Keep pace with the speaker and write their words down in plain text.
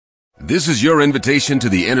This is your invitation to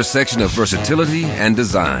the intersection of versatility and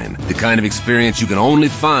design. The kind of experience you can only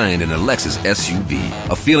find in a Lexus SUV.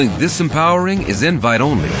 A feeling this empowering is invite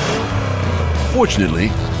only. Fortunately,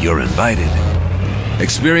 you're invited.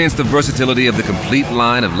 Experience the versatility of the complete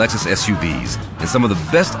line of Lexus SUVs and some of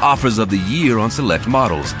the best offers of the year on select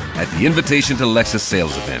models at the Invitation to Lexus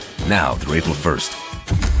sales event, now through April 1st.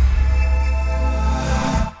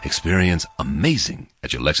 Experience amazing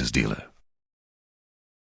at your Lexus dealer.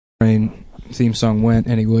 Theme song went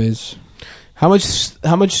anyways. How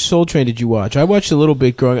much Soul Train did you watch? I watched a little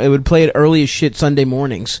bit growing up. It would play it early as shit Sunday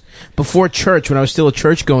mornings before church when I was still a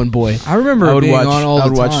church-going boy. I remember I would being watch, on all the time.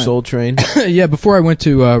 I would watch Soul Train. Yeah, before I went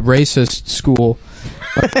to racist school.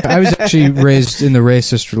 I was actually raised in the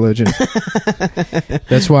racist religion.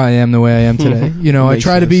 That's why I am the way I am today. You know, I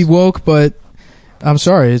try to be woke, but I'm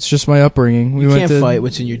sorry, it's just my upbringing. You can't fight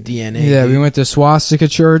what's in your DNA. Yeah, we went to swastika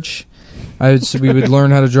church. We would learn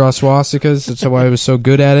how to draw swastikas. That's why I was so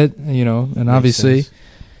good at it, you know. And obviously,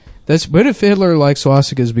 what if Hitler liked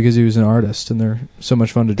swastikas because he was an artist and they're so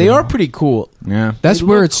much fun to draw? They are pretty cool. Yeah, that's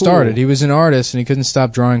where it started. He was an artist and he couldn't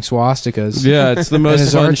stop drawing swastikas. Yeah, it's the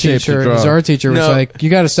most fun shape to draw. His art teacher was like, "You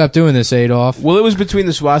got to stop doing this, Adolf." Well, it was between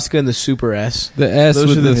the swastika and the super S. The S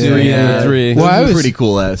with the 3 and the 3. Well, I was pretty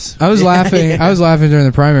cool S. I was laughing. I was laughing during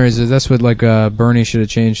the primaries. That's what Bernie should have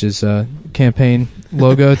changed his campaign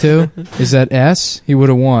logo to. Is that S? He would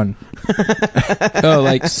have won. Oh,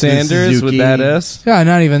 like Sanders with that S? Yeah,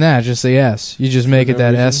 not even that. Just the S. You just make it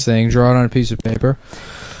that S thing. Draw it on a piece of paper.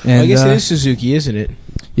 And, well, I guess it is Suzuki, isn't it?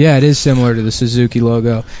 Yeah, it is similar to the Suzuki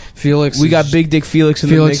logo. Felix. We got Big Dick Felix in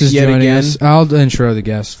the mix is yet again. Us. I'll intro the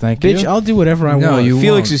guest. Thank you. Bitch, I'll do whatever I want.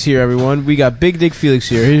 Felix is here, everyone. We got Big Dick Felix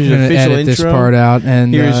here. Here's your official edit intro. This part out,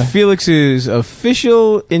 and here's Felix's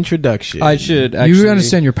official introduction. I should actually. You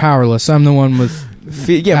understand you're powerless. I'm the one with.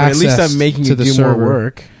 Yeah, but at least I'm making you do more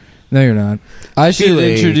work. No, you're not. I should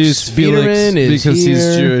introduce Felix because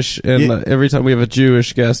he's Jewish, and every time we have a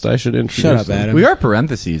Jewish guest, I should introduce Shut up, Adam. We are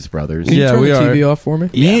parentheses, brothers. Can you turn the TV off for me?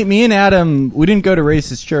 Me and Adam, we didn't go to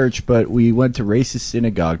racist church, but we went to racist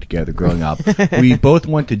synagogue together growing up. We both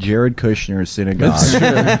went to Jared Kushner's synagogue,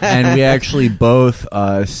 and we actually both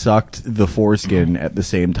sucked the foreskin at the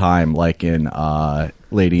same time, like in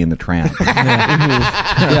Lady and the Tramp.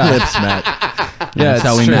 Lips met. Yeah, that's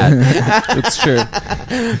how we met. It's true.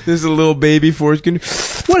 There's a little baby foreskin.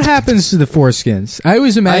 What happens to the foreskins? I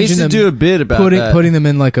always imagine I used to do a bit about putting them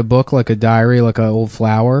in like a book, like a diary, like an old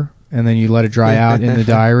flower, and then you let it dry out in the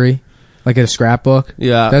diary, like a scrapbook.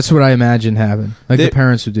 Yeah, that's what I imagine happened. Like the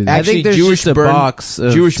parents would do that. Actually, Jewish box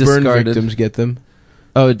of Jewish burn discarded victims get them.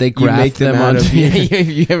 Oh, they graft them onto they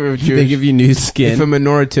give you new skin. If a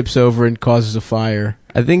menorah tips over and causes a fire.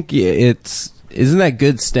 I think isn't that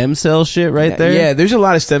good stem cell shit right there? Yeah, there's a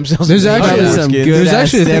lot of stem cells. There's actually some good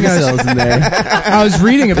stem cells in there. I was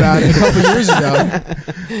reading about it a couple years ago.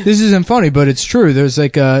 This isn't funny, but it's true. There's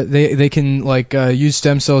like they can like use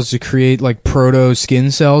stem cells to create like proto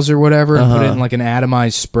skin cells or whatever, and put it in like an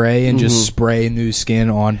atomized spray and just spray new skin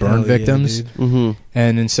on burn victims. And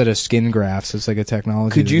instead of skin grafts, it's like a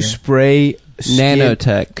technology. Could you spray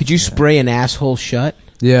nanotech? Could you spray an asshole shut?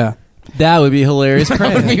 Yeah. That would be hilarious.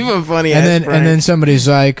 That would be a funny. And then somebody's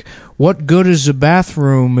like, "What good is a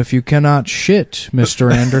bathroom if you cannot shit,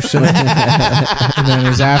 Mr. Anderson?" And then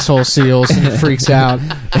his asshole seals and he freaks out.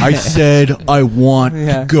 I said I want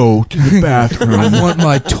to go to the bathroom. I want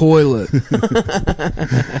my toilet.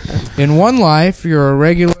 In one life, you're a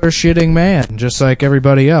regular shitting man, just like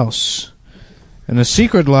everybody else. In a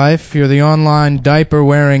secret life, you're the online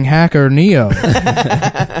diaper-wearing hacker Neo.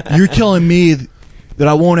 You're telling me that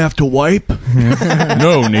I won't have to wipe?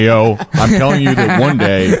 No, Neo. I'm telling you that one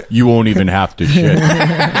day you won't even have to shit.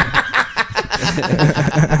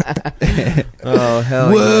 Oh,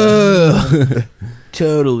 hell yeah.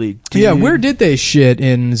 Totally. Dude. Yeah, where did they shit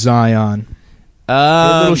in Zion?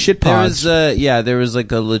 Little shit pods. There was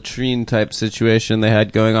like a latrine type situation they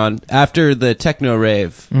had going on after the techno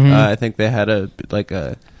rave. I think they had a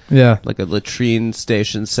latrine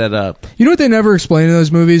station set up. You know what they never explain in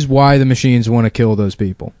those movies? Why the machines want to kill those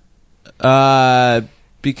people?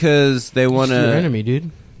 Because they want to. Your enemy,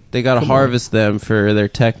 dude. They got to harvest them for their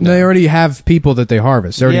techno. They already have people that they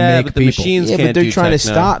harvest. They already make but people. The machines can't but they're do trying techno. to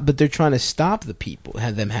stop. But they're trying to stop the people.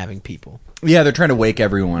 Have them having people. Yeah, they're trying to wake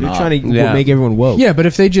everyone up. They're trying to make everyone woke. Yeah, but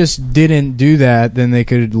if they just didn't do that, then they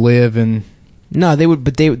could live in. No, they would.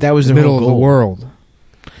 But that was the their middle whole of goal. the world.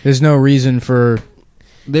 There's no reason for.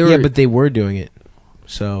 But they were doing it.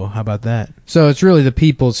 So how about that? So it's really the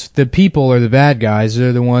people are the bad guys.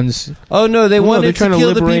 They're the ones. Oh no, they wanted to trying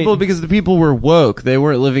kill to the people because the people were woke. They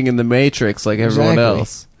weren't living in the Matrix like everyone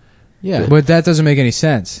else. Yeah. But that doesn't make any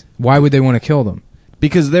sense. Why would they want to kill them?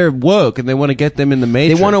 Because they're woke and they want to get them in the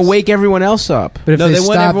Matrix. They want to wake everyone else up. But if No, they they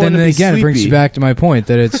want stop, everyone then to be again, it brings sleepy. you back to my point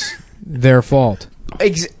that it's their fault.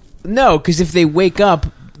 No, because if they wake up,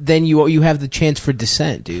 then you have the chance for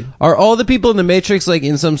dissent, dude. Are all the people in the Matrix like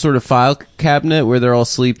in some sort of file cabinet where they're all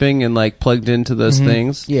sleeping and like plugged into those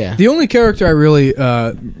things? Yeah. The only character I really,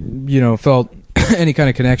 felt any kind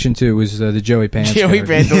of connection to was the Joey Pants. Joey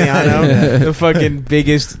character. Pantoliano, the fucking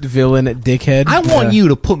biggest villain dickhead. I want you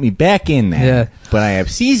to put me back in there. Yeah. But I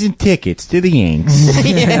have season tickets to the Yanks.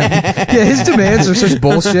 Yeah, his demands are such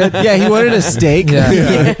bullshit. Yeah, he wanted a steak.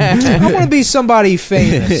 Yeah. I want to be somebody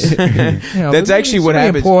famous. That's actually what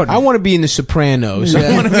happens. Important. I want to be in The Sopranos.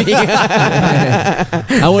 I want to be.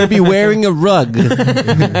 I want to be wearing a rug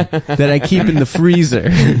that I keep in the freezer.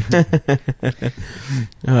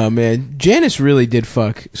 Oh man, Janice really did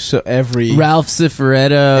fuck Ralph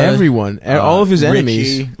Cifaretto. everyone, all of his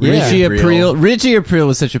enemies. Richie April. April. Richie April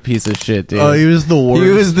was such a piece of shit, dude. Oh, he was the worst. He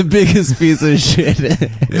was the biggest piece of shit.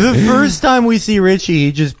 The first time we see Richie,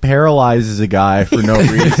 he just paralyzes a guy for no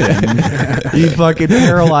reason. He fucking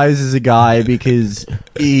paralyzes a guy because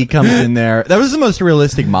he comes in there. That was the most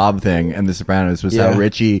realistic mob thing in The Sopranos, was how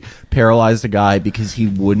Richie paralyzed a guy because he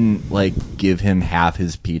wouldn't, like, give him half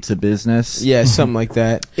his pizza business. Yeah, something like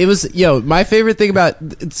that. It was, my favorite thing about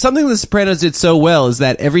something The Sopranos did so well is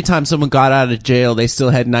that every time someone got out of jail, they still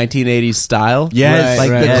had 1980s style. Yes.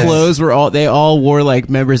 Like right. the clothes were they all wore like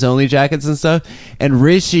members only jackets and stuff. And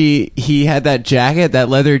Richie, he had that jacket, that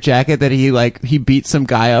leather jacket that he beat some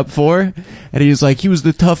guy up for. And he was like, he was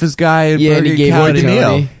the toughest guy in Yeah, and he Burger gave it to County.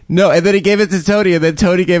 Tony. No, and then he gave it to Tony, and then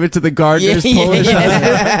Tony gave it to the gardener's Yeah. Polish husband.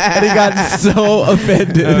 And he got so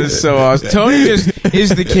offended. That was so awesome. Tony just is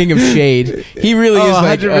the king of shade. He really is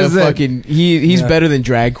like a 100%. fucking. He's better than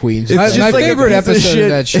drag queens. It's My just like a favorite piece of episode shit. of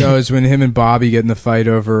that show is when him and Bobby get in the fight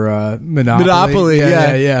over Monopoly. Monopoly,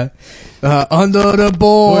 yeah. Under the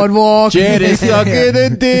boardwalk. Jenny sucking a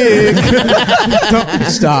dick.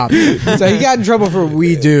 Stop. So he got in trouble for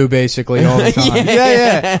 "we do" basically all the time.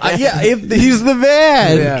 Yeah, if he's the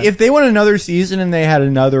man. Yeah. If they went another season and they had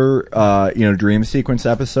another, dream sequence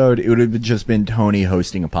episode, it would have just been Tony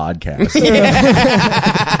hosting a podcast.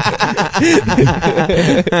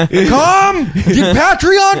 Come, get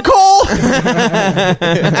Patreon call.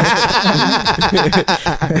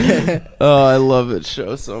 Oh, I love that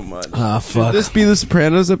show so much. Ah, fuck. Should this be the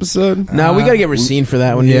Sopranos episode? No, we gotta get Racine for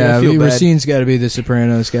that one. dude. I feel bad. Racine's got to be the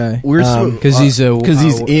Sopranos guy. Because Because he's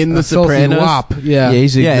in The a filthy Sopranos? wop. Yeah,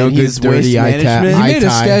 he's a no and good he's dirty waste eye management. He tie. made a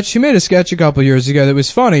sketch. He made a sketch a couple years ago that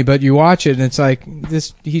was funny, but you watch it and it's like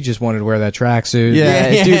this. He just wanted to wear that tracksuit.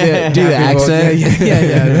 Yeah, do the Have people- accent.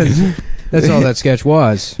 Yeah. That's all that sketch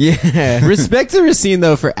was. Yeah. Respect to Racine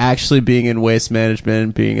though for actually being in waste management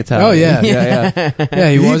and being Italian. Oh, yeah. yeah. Yeah,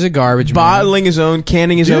 he was a garbage man. Bottling his own,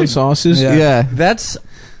 canning his own sauces. Yeah. Yeah. that's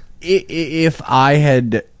if I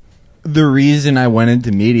had. The reason I went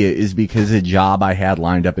into media is because a job I had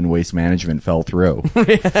lined up in waste management fell through.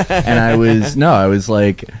 And I was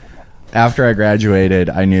like, after I graduated,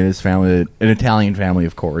 I knew this family, an Italian family,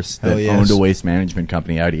 of course, that Hell yes. owned a waste management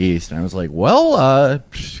company out east. And I was like, well,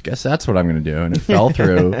 guess that's what I'm going to do. And it fell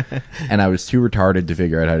through. And I was too retarded to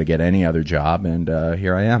figure out how to get any other job. And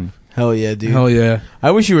here I am. Hell yeah, dude. Hell yeah. I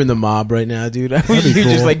wish you were in the mob right now, dude. I wish you be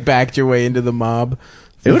just cool. like backed your way into the mob.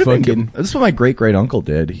 It would have been Fucking- good. This is what my great great uncle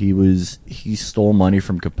did. He stole money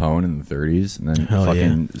from Capone in the 30s and then Hell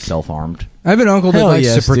fucking self-armed. I have an uncle that Hell likes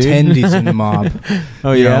yes, to pretend dude. he's in the mob.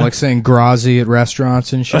 Oh You know, yeah. like saying Grazi at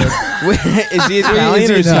restaurants and shit. Is he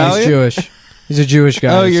Italian or No, he's Italian? Jewish. He's a Jewish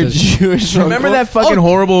guy. Oh, that you're says- Jewish. Remember that fucking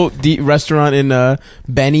horrible restaurant in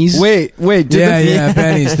Benny's? Wait. Did Yeah,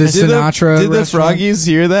 Benny's. The Sinatra Did the restaurant. Froggies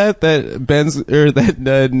hear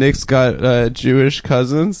that Nick's got Jewish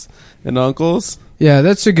cousins and uncles? Yeah,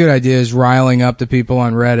 that's a good idea, is riling up the people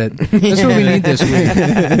on Reddit. That's what we need this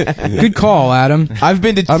week. Good call, Adam. I've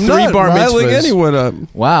been to I'm three not bar riling mitzvahs. anyone up.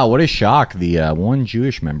 Wow, what a shock. The one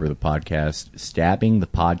Jewish member of the podcast stabbing the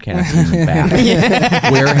podcast in the back.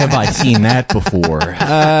 Where have I seen that before?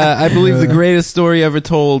 I believe the greatest story ever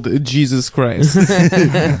told, Jesus Christ.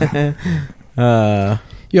 Yo,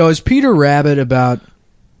 is Peter Rabbit about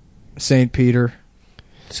St. Peter?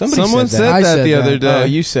 Someone said said I that said the that. other day. Oh,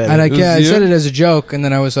 you said And it. I you? said it as a joke, and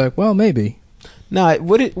then I was like, well, maybe. No,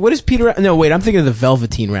 what is Peter? No, wait. I'm thinking of the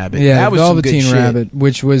Velveteen Rabbit. Yeah, that was some good Velveteen shit. Rabbit,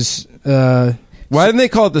 which was... Why didn't they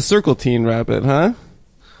call it the Circle Teen Rabbit, huh?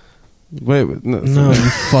 Wait, No, you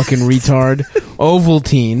fucking retard.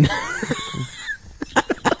 Ovaltine.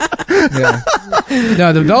 Yeah.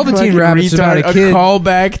 No, the Velveteen Fucking Rabbit's about retard, a kid.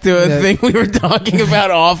 callback to a Yeah. thing we were talking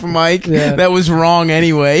about off mic Yeah. that was wrong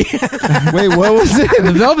anyway. Wait, what was it?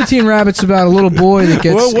 The Velveteen Rabbit's about a little boy that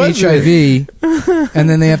What was gets HIV, and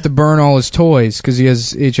then they have to burn all his toys because he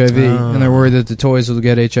has HIV, and they're worried that the toys will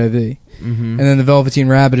get HIV. And then the Velveteen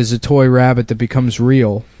Rabbit is a toy rabbit that becomes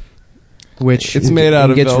real, which It's made out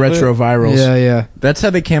of gets velvet. retrovirals. yeah. That's how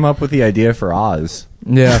they came up with the idea for Oz.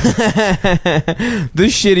 The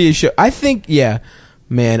shittiest show. I think, yeah,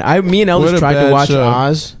 man. Me and What Elvis a tried to bad watch show.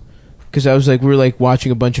 Oz because I was like, we were like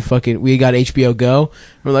watching a bunch of fucking. We got HBO Go.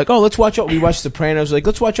 We're like, oh, let's watch. We watched Sopranos. Like,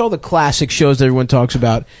 let's watch all the classic shows that everyone talks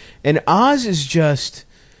about. And Oz is just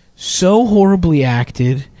so horribly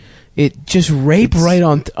acted. It just rape right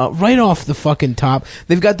off the fucking top.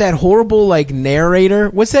 They've got that horrible like narrator.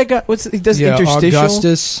 What's that guy? He does interstitial.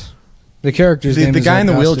 Augustus. The character's name The is guy in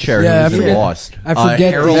the Augustus. wheelchair Yeah, I who's forget. lost. I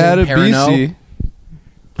forget Harold the- Adabisi.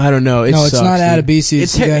 I don't know. No, it's sucks, not dude. Adabisi.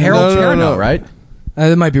 It's the guy- Harold No, no, Chernow, no. right?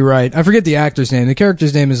 That might be right. I forget the actor's name. The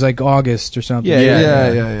character's name is like August or something.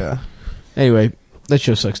 Yeah. Anyway, that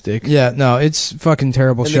show sucks dick. Yeah, no, it's fucking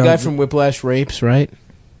terrible And show. the guy from Whiplash rapes, right?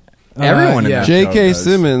 Everyone in yeah. that show J.K. does.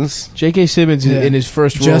 Simmons. J.K. Simmons Yeah. in his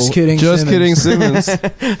first role. Just kidding. Just kidding, Simmons.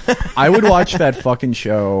 Simmons. I would watch that fucking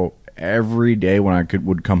show every day when I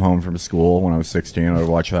would come home from school when I was 16. I would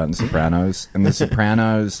watch that in Sopranos. And the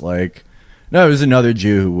Sopranos, like... No, it was another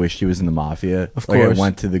Jew who wished he was in the mafia. Of Like, course. I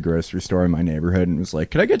went to the grocery store in my neighborhood and was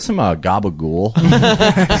like, "Could I get some gabagool?"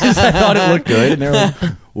 Because I thought it looked good. And they were like,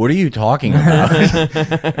 "What are you talking about?"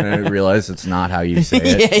 And I realized it's not how you say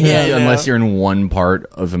it. Yeah, Unless you're in one part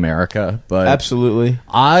of America. But Absolutely.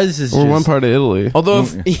 Oz is Or just... one part of Italy. Although,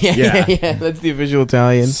 Yeah. that's the official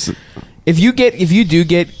Italian. If you do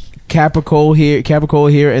get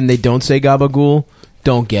capicola here, and they don't say gabagool,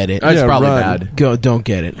 don't get it. That's Yeah, probably run. bad. Don't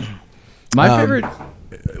get it. My favorite...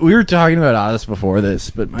 We were talking about Oz before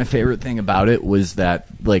this, but my favorite thing about it was that,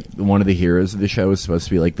 like, one of the heroes of the show was supposed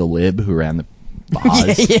to be, like, the lib who ran the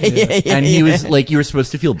Oz. And he was, like, you were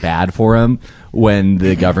supposed to feel bad for him when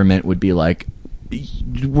the government would be like,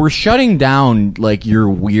 "We're shutting down, like, your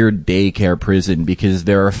weird daycare prison because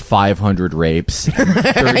there are 500 rapes,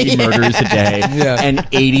 30 murders a day, and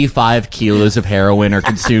 85 kilos of heroin are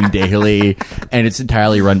consumed daily, and it's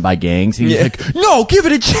entirely run by gangs." And he's like, "No, give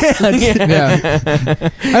it a chance." Yeah.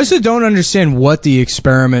 I also don't understand what the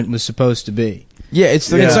experiment was supposed to be. Yeah,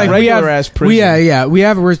 it's It's like regular ass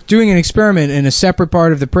prison. we're doing an experiment in a separate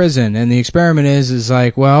part of the prison, and the experiment is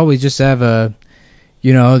like, well, we just have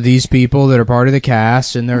these people that are part of the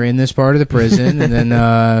cast, and they're in this part of the prison, and then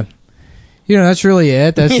that's really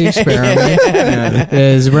it. That's the experiment.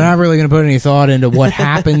 Is we're not really going to put any thought into what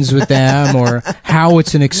happens with them or how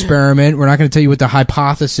it's an experiment. We're not going to tell you what the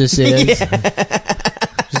hypothesis is.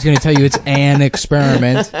 Just going to tell you it's an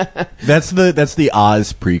experiment. That's the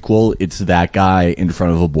Oz prequel. It's that guy in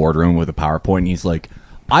front of a boardroom with a PowerPoint, and he's like,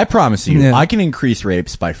 "I promise you, Yeah. I can increase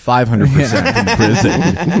rapes by 500% in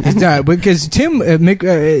prison." Yeah, because Tim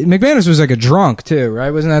McManus was like a drunk too,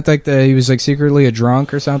 right? Wasn't that like he was like secretly a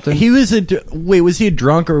drunk or something? He was was he a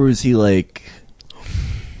drunk or was he like...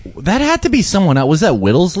 That had to be someone else. Was that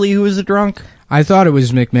Whittlesley who was a drunk? I thought it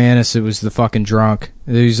was McManus. It was the fucking drunk.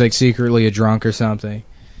 He was like secretly a drunk or something.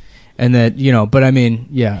 And that, but I mean,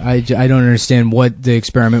 yeah, I don't understand what the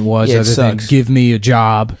experiment was Yeah, it other than sucks. give me a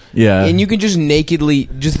job. Yeah. And you can just nakedly,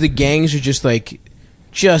 the gangs are just like,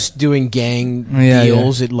 just doing gang Yeah,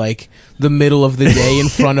 deals at like the middle of the day in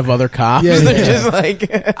front of other cops. Yeah, They're yeah. just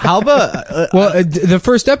like, How about... The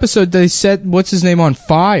first episode, they set, what's his name on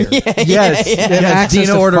fire? yes. Access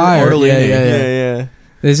Dino to fire. Ortolini. yeah.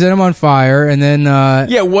 They set him on fire, and then,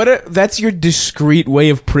 Yeah, that's your discreet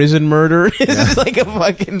way of prison murder. It's like a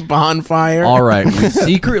fucking bonfire. All right, we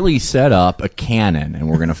secretly set up a cannon, and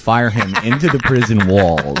we're going to fire him into the prison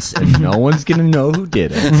walls, and no one's going to know who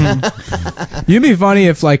did it. it'd be funny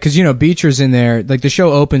if, like, because, Beecher's in there, like, the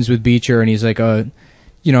show opens with Beecher, and he's like a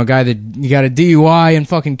guy that you got a DUI and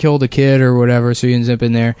fucking killed a kid or whatever, so he ends up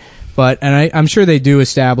in there. But, and I'm sure they do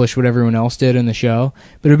establish what everyone else did in the show,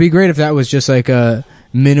 but it'd be great if that was just like a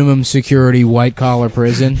minimum security white collar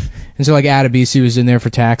prison. And so like Adabisi was in there for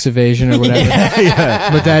tax evasion or whatever.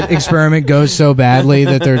 But that experiment goes so badly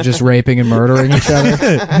that they're just raping and murdering each other.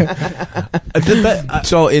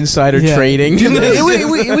 It's all insider trading.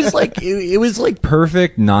 It was like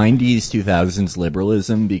perfect 90s 2000s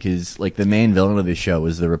liberalism because like the main villain of the show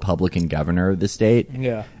was the Republican governor of the state.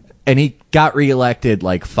 Yeah. And he got reelected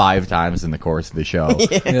like 5 times in the course of the show.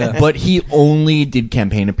 Yeah. But he only did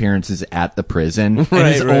campaign appearances at the prison. And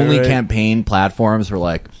his only campaign platforms were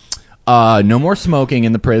like, no more smoking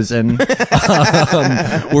in the prison.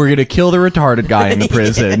 We're gonna kill the retarded guy in the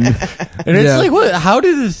prison. And it's like, what? How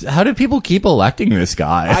do people keep electing this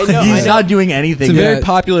guy? I know, He's not doing anything. It's a very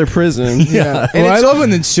popular prison. Yeah. Well, I love when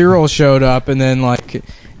then Cyril showed up, and then like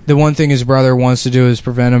the one thing his brother wants to do is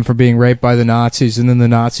prevent him from being raped by the Nazis, and then the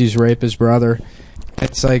Nazis rape his brother.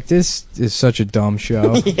 It's like, this is such a dumb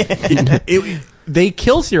show. They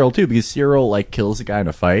kill Cyril too, because Cyril like kills a guy in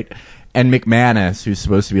a fight, and McManus, who's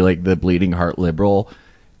supposed to be like the bleeding heart liberal,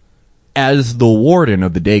 as the warden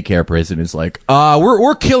of the daycare prison, is like,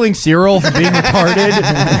 we're killing Cyril for being retarded.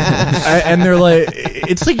 And they're like,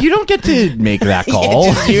 it's like, you don't get to make that call.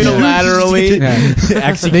 Unilaterally.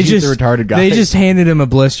 Execute the retarded guy. They just handed him a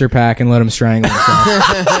blister pack and let him strangle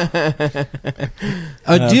himself.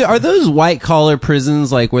 Are those white collar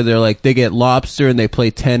prisons like where they're like they get lobster and they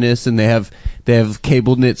play tennis and they have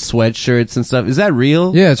cable knit sweatshirts and stuff? Is that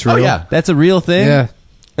real? Yeah, it's real. Oh, yeah. That's a real thing? Yeah.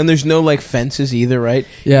 And there's no like fences either, right?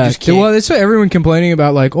 Yeah. You just can't- Well, that's what everyone complaining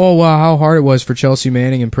about, like, oh, wow, how hard it was for Chelsea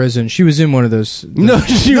Manning in prison. She was in one of those. No,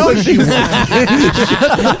 she wasn't. She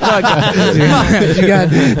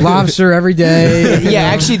got lobster every day. yeah,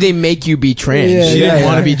 actually, they make you be trans. Yeah, She didn't yeah,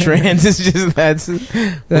 want to yeah. be trans. It's just that's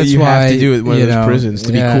what you why have to do at one of you those know, prisons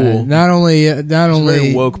to yeah, be cool. Not only It's a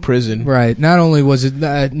very woke prison. right. Not only was it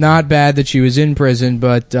not bad that she was in prison,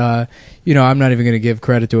 but I'm not even going to give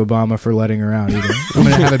credit to Obama for letting her out either. I'm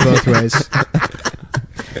going to have it both ways.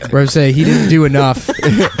 Where I say he didn't do enough,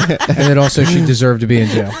 and that also she deserved to be in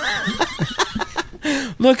jail.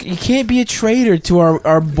 Look, you can't be a traitor to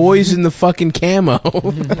our boys in the fucking camo.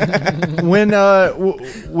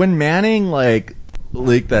 When Manning like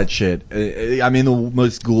leaked that shit, I mean, the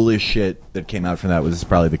most ghoulish shit that came out from that was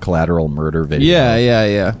probably the collateral murder video.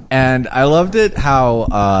 Yeah. And I loved it how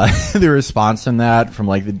the response on that from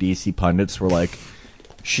like the DC pundits were like,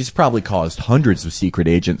 she's probably caused hundreds of secret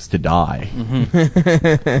agents to die.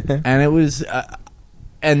 Mm-hmm. And it was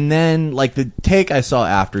and then like the take I saw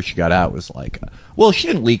after she got out was like, well, she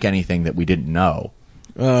didn't leak anything that we didn't know.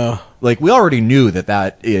 Like we already knew that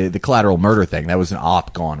the collateral murder thing, that was an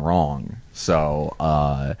op gone wrong. So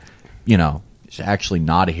she's actually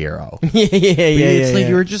not a hero. It's like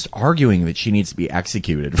you were just arguing that she needs to be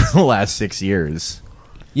executed for the last 6 years.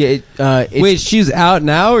 Yeah. Wait, she's out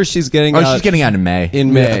now or she's getting out? Oh, she's getting out in May.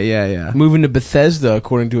 In May, yeah. Moving to Bethesda,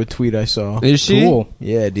 according to a tweet I saw. Is she? Cool.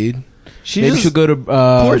 Yeah, dude. She Maybe just- she'll go to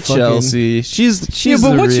Poor fucking- Chelsea. She's Yeah,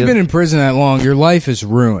 but the once real- you've been in prison that long, your life is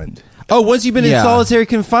ruined. Oh, once you've been in Yeah. solitary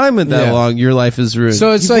confinement that Yeah. long, your life is ruined.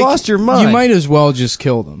 So it's You've like lost your mind. You might as well just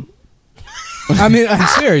kill them. I mean, I'm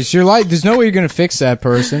serious. Your life, there's no way you're going to fix that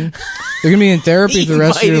person. They're going to be in therapy for the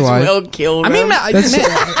rest of your life. Well kill I mean, That's,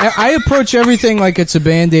 I approach everything like it's a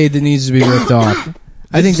Band-Aid that needs to be ripped off.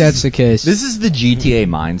 I think that's the case. this is the GTA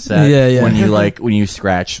mindset. Yeah. When you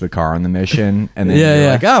scratch the car on the mission, and then Yeah, you're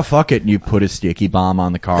yeah. like, oh fuck it, and you put a sticky bomb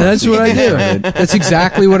on the car. That's what I do. That's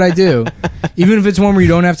exactly what I do. Even if it's one where you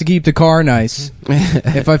don't have to keep the car nice.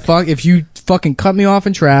 If you fucking cut me off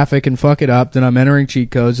in traffic and fuck it up, then I'm entering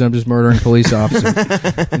cheat codes and I'm just murdering police officers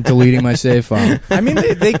and deleting my save file. I mean,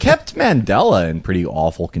 they kept Mandela in pretty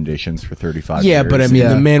awful conditions for 35 years. Yeah, but I mean, Yeah.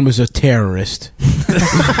 the man was a terrorist.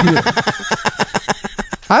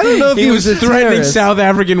 I don't know if He was a threatening terrorist. South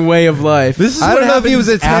African way of life. this is I what don't know if he was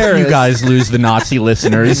a happens after terrorist. you guys lose the Nazi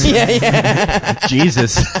listeners. yeah.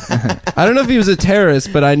 Jesus. I don't know if he was a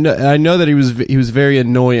terrorist, but I know that he was very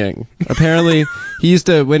annoying. Apparently, he used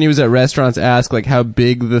to, when he was at restaurants, ask like how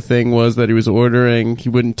big the thing was that he was ordering. He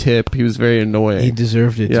wouldn't tip. He was very annoying. He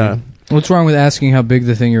deserved it. Yeah. Too. What's wrong with asking how big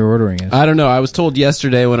the thing you're ordering is? I don't know. I was told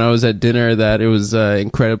yesterday when I was at dinner that it was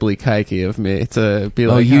incredibly kikey of me to be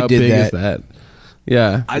like, you how did big that. is that?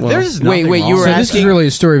 Yeah. There's Wait, nothing you wrong. were So this is asking- really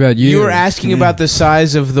a story about you. You were asking about the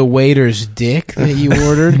size of the waiter's dick that you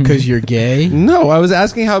ordered because you're gay. No, I was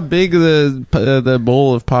asking how big the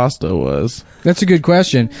bowl of pasta was. That's a good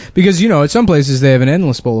question. Because, at some places they have an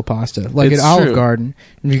endless bowl of pasta. Like It's at Olive true. Garden.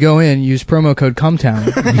 If you go in, use promo code CUMTOWN.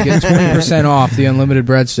 You get 20% off the unlimited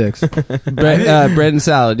breadsticks. Bread and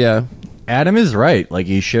salad, yeah. Adam is right. Like,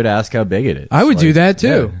 you should ask how big it is. I would do Like, that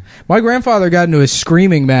too. yeah. My grandfather got into a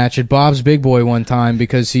screaming match at Bob's Big Boy one time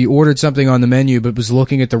because he ordered something on the menu but was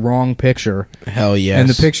looking at the wrong picture. Hell yes. And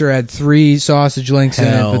the picture had 3 sausage links in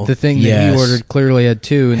it, but the thing that yes. he ordered clearly had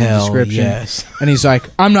 2 in the Hell description. yes. And he's like,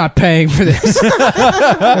 I'm not paying for this.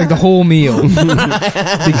 Like the whole meal.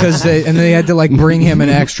 Because they had to like bring him an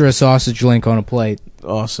extra sausage link on a plate.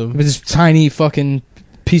 Awesome. With this tiny fucking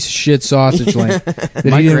piece of shit sausage link that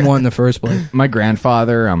he didn't want in the first place. My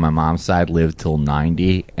grandfather on my mom's side lived till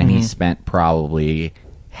 90, and he spent probably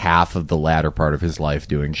half of the latter part of his life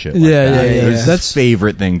doing shit like Yeah, that. yeah, yeah. It was his That's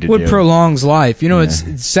favorite thing to what do. prolongs life. You know, it's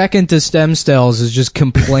second to stem cells is just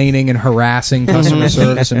complaining and harassing customer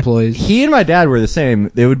service employees. He and my dad were the same.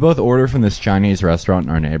 They would both order from this Chinese restaurant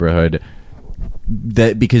in our neighborhood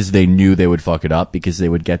because they knew they would fuck it up because they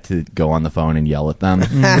would get to go on the phone and yell at them. Which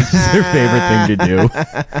is their favorite thing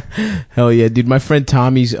to do. Hell yeah, dude. My friend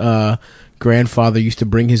Tommy's grandfather used to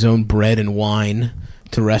bring his own bread and wine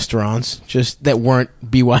to restaurants just that weren't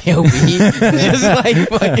BYOB. Just like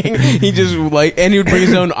fucking, he just like, and he would bring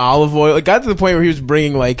his own olive oil. It got to the point where he was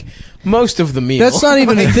bringing like most of the meal. That's not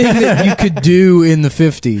even a thing that you could do in the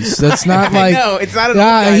 50s. That's not like... No, it's not an old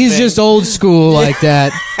guy he's thing. just old school like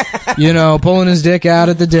that. You know, pulling his dick out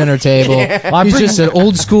at the dinner table. He's just an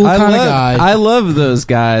old school kind of guy. I love those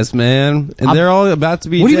guys, man. And they're all about to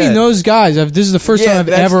be What do you dead. mean those guys? This is the first time I've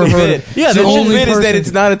that's ever the heard. bit. Yeah, the only bit is that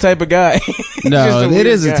it's not a type of guy. He's just No, it weird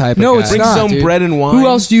is a guy. type of No, guy. it's Brings not. his own Dude. bread and wine. Who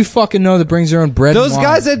else do you fucking know that brings their own bread Those and wine?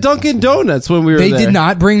 guys at Dunkin' Donuts when we were They there. did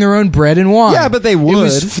not bring their own bread and wine. Yeah, but they It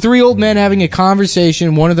was would. 3 old men having a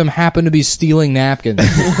conversation. One of them happened to be stealing napkins.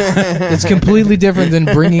 It's completely different than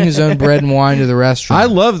bringing his own bread and wine to the restaurant. I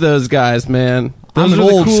love those guys, man. Those I'm an are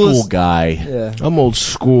the old coolest- school guy. Yeah. I'm old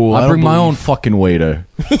school. I don't bring my believe- own fucking waiter.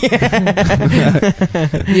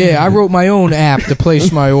 Yeah, I wrote my own app to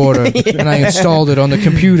place my order, and I installed it on the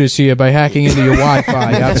computers here by hacking into your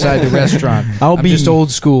Wi-Fi outside the restaurant. I'm just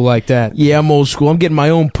old school like that. Yeah, I'm old school. I'm getting my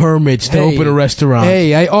own permits to open a restaurant.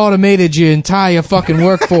 Hey, I automated your entire fucking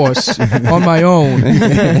workforce on my own.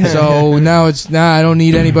 So now I don't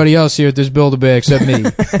need anybody else here at this Build-A-Bear except me.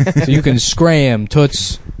 So you can scram,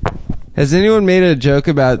 toots. Has anyone made a joke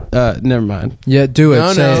about... never mind. Yeah, do it.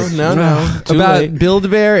 No, say no, it. no, no. Too About late.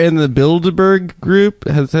 Build-A-Bear and the Bilderberg group?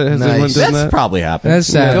 Has anyone done That's that? probably happened. That's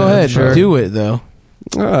sad. Go ahead. Sure. Do it, though.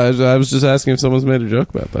 Oh, I was just asking if someone's made a joke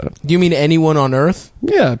about that. Do you mean anyone on Earth?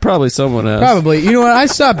 Yeah, probably someone has. Probably. You know what? I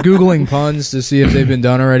stopped Googling puns to see if they've been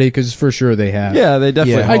done already, because for sure they have. Yeah, they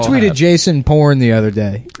definitely Yeah. I all tweeted have. Jason Porn the other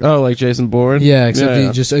day. Oh, like Jason Bourne? Yeah, except Yeah.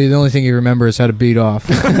 he just the only thing he remembers is how to beat off.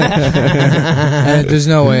 And there's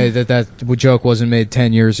no way that joke wasn't made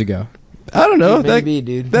 10 years ago. I don't know. Maybe,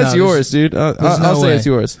 dude. That's No, yours, dude. I'll no say way. it's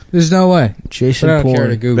yours. There's no way. Jason But I don't Porn. care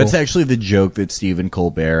to Google. That's actually the joke that Stephen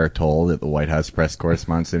Colbert told at the White House press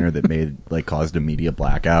correspondence center that caused a media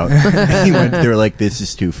blackout. They were like, "This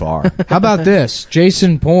is too far." How about this?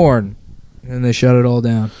 Jason Porn. And they shut it all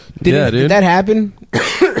down. Did that happen?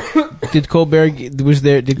 Did Colbert was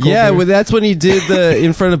there? Did Colbert? Yeah, well, that's when he did the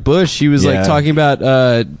in front of Bush. He was like Yeah. talking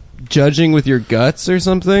about judging with your guts or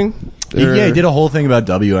something. He did a whole thing about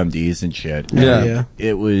WMDs and shit. Yeah. Yeah.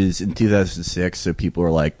 It was in 2006, so people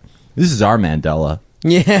were like, "This is our Mandela."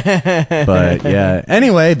 Yeah. But yeah.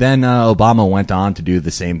 Anyway, then Obama went on to do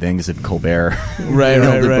the same things that Colbert Right,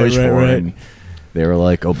 nailed right, Bush right, for, right. and they were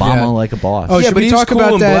like, "Obama Yeah. like a boss." Oh, Yeah, should but we he was talk cool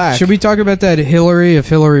about in that? black. Should we talk about that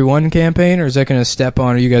Hillary won campaign, or is that going to step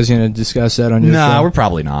on? Are you guys going to discuss that on your Nah, show? we're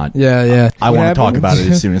probably not. Yeah, yeah. I What want to talk happened? about it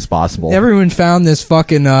as soon as possible. Everyone found this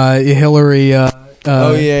fucking Hillary.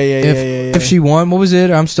 Oh, yeah, If she won, what was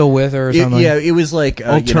it? I'm still with her or something. it was like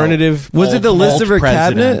Alternative. Was it the list of her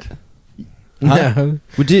cabinet? No.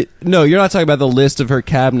 No, you're not talking about the list of her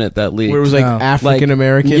cabinet that leaked. Where it was like No. African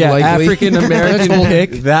American. yeah, likely. African American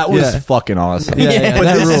pick. That was Yeah. fucking awesome. Yeah, But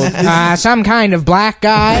that this ruled. is- Some kind of black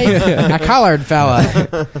guy, a colored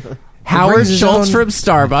fella. Howard brings his Schultz own- from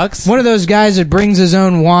Starbucks. One of those guys that brings his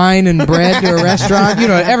own wine and bread to a restaurant. You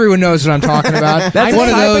know, everyone knows what I'm talking about. That's one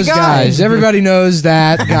the of type of those guy. guys. Everybody knows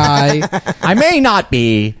that guy. I may not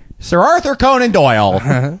be Sir Arthur Conan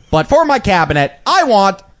Doyle, but for my cabinet, I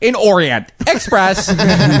want an Orient Express.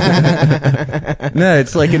 No,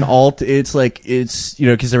 it's like an alt. It's like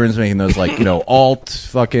because everyone's making those alt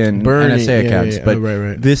fucking Bernie, NSA yeah, accounts, yeah. but Oh,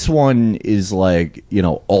 right. this one is like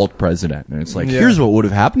alt president, and it's like Yeah. here's what would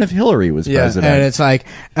have happened if Hillary was president. And it's like,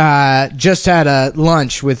 just had a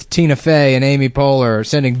lunch with Tina Fey and Amy Poehler,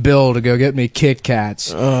 sending Bill to go get me Kit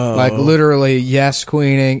Kats. Like literally, yes,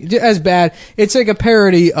 queening. As bad. It's like a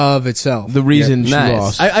parody of itself. The reason she Nice.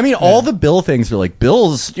 lost. I mean, all the Bill things are like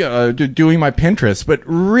Bill's doing my Pinterest, but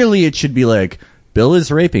really it should be like Bill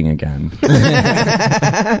is raping again.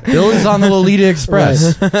 Bill is on the Lolita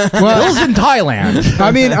Express. Bill's in Thailand.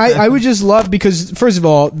 I mean, I would just love, because first of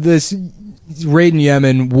all, this raid in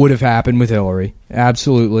Yemen would have happened with Hillary,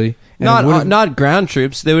 absolutely. And it would've- Not ground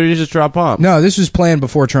troops. They would just drop bombs. no, this was planned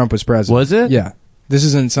before Trump was president. Was it? Yeah. This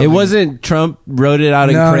isn't It something. wasn't Trump wrote it out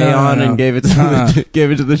in crayon no. and gave it to gave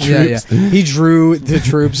it to the troops. Yeah. He drew the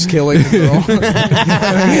troops killing the girl.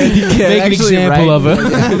 Make an example of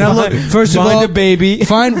it. Now look, first of Find all, a baby.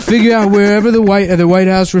 figure out wherever the White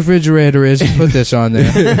House refrigerator is and put this on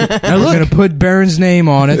there. Now look, I'm gonna put Barron's name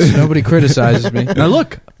on it so nobody criticizes me. Now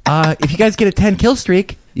look, if you guys get a 10 kill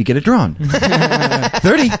streak, you get a drone.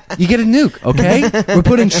 30, you get a nuke. Okay, We're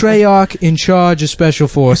putting Treyarch in charge of special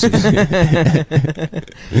forces.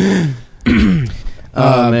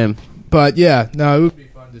 Oh man. But yeah, no, it would be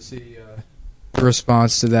fun to see the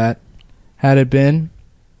response to that. Had it been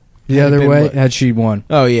the Had it other been way, what? had she won.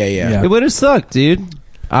 Oh yeah. Yeah. It would have sucked, dude.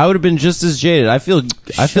 I would have been just as jaded. I feel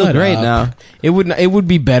Shut great up. now. It would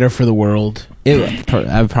be better for the world.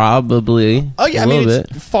 Probably. Oh yeah, a I mean little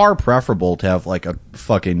it's bit. far preferable to have like a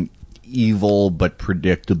fucking evil but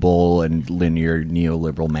predictable and linear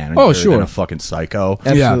neoliberal manager Oh, sure. than a fucking psycho.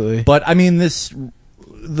 Absolutely. But I mean,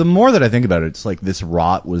 the more that I think about it, it's like this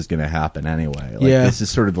rot was going to happen anyway. Like, Yeah. this is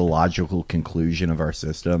sort of the logical conclusion of our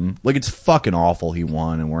system. Like, it's fucking awful he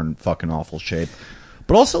won, and we're in fucking awful shape.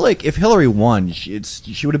 But also, like, if Hillary won, she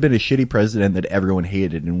would have been a shitty president that everyone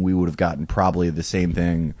hated, and we would have gotten probably the same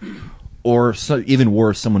thing, or even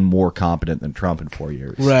worse, someone more competent than Trump in 4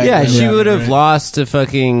 years. Right. Yeah, she right, would have right. lost to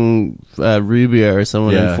fucking Rubio or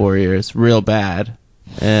someone Yeah. in 4 years, real bad,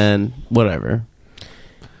 and whatever.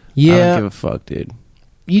 I Yeah. don't give a fuck, dude.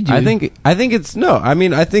 You do. I think it's no. I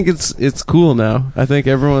mean, I think it's cool now. I think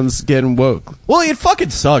everyone's getting woke. Well, it fucking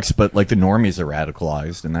sucks, but, like, the normies are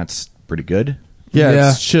radicalized, and that's pretty good. Yeah.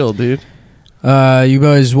 It's chill, dude. You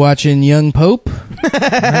guys watching Young Pope?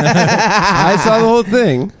 I saw the whole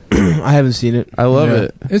thing. I haven't seen it. I love Yeah.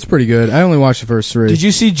 it. It's pretty good. I only watched the first 3. Did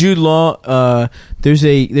you see Jude Law? There's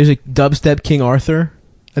a dubstep King Arthur.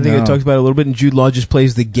 I think No. I talked about it a little bit, and Jude Law just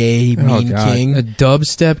plays the gay mean king. A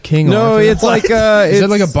dubstep king? No, Arthur? it's like Is that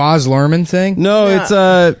like a it's- Baz Luhrmann thing? No,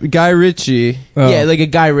 Yeah. it's Guy Ritchie. Oh. Yeah, like a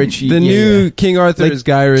Guy Ritchie. The yeah, new yeah. King Arthur Like, is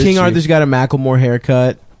Guy Ritchie. King Arthur's got a Macklemore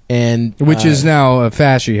haircut, and Which is now a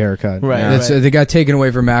fashy haircut. Right, That's, right. they got taken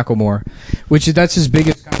away from Macklemore. That's his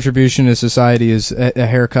biggest contribution to society is a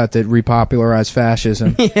haircut that repopularized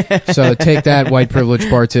fascism. So take that, white privilege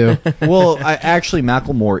part 2. Well, actually,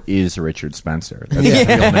 Macklemore is Richard Spencer. That's his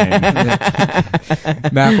real name.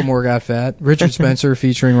 Macklemore got fat. Richard Spencer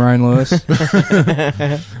featuring Ryan Lewis.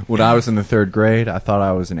 When I was in the 3rd grade, I thought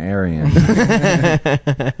I was an Aryan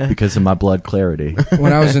because of my blood clarity.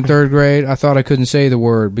 When I was in 3rd grade, I thought I couldn't say the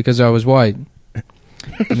word because I was white.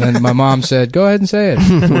 And then my mom said, "Go ahead and say it."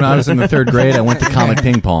 When I was in the 3rd grade, I went to comic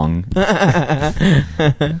ping pong.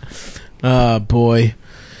 boy.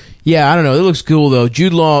 Yeah, I don't know. It looks cool though.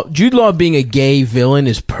 Jude Law being a gay villain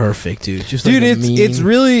is perfect, dude. Just Dude, like a it's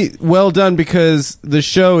really well done because the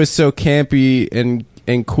show is so campy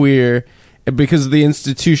and queer, and because the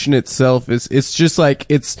institution itself it's just like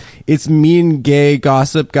it's mean gay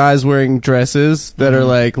gossip guys wearing dresses that are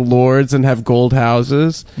like lords and have gold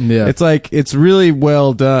houses. Yeah. It's like it's really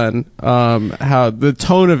well done. How the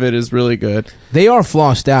tone of it is really good. They are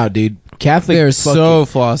flossed out, dude. Catholic. They're fucking- so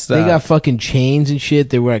flossed out. They got fucking chains and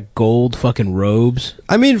shit. They wear gold fucking robes.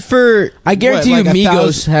 I mean, for I guarantee what, like you,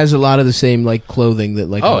 Migos 1,000 has a lot of the same like clothing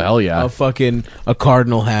that like Oh, hell yeah. a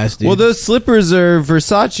cardinal has, dude. Well, those slippers are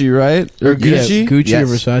Versace, right? Or Yeah, Gucci? Gucci Yes.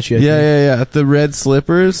 or Versace. I think. Yeah. The red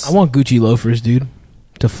slippers. I want Gucci loafers, dude,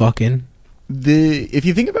 to fuck in. If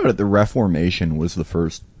you think about it, the Reformation was the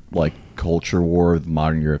first like culture war of the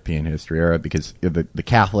modern European history era because the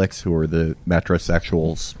Catholics, who are the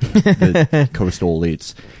metrosexuals, the coastal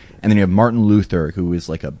elites, and then you have Martin Luther, who is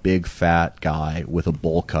like a big fat guy with a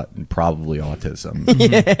bowl cut and probably autism,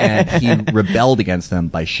 and he rebelled against them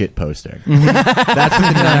by shit posting. That's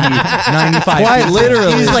what the 95. Quite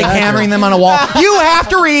literally. He's like hammering them on a wall. You have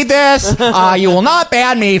to read this. You will not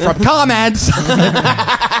ban me from comments.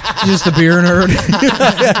 Just the beer nerd.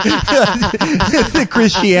 The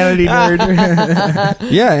Christianity nerd.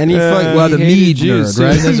 Yeah, and he the he hated mead Jews, nerd,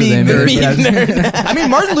 right? too. That's what they Mead made. nerd. I mean,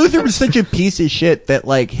 Martin Luther was such a piece of shit that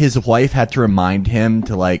like his wife had to remind him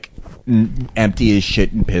to like empty his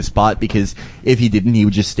shit and piss pot because if he didn't, he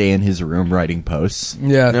would just stay in his room writing posts.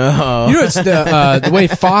 Yeah. Oh. You know, it's the way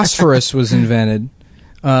phosphorus was invented,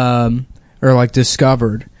 or like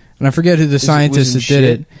discovered. And I forget who the scientist that did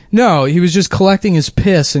it. No, he was just collecting his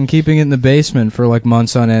piss and keeping it in the basement for like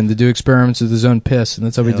months on end to do experiments with his own piss, and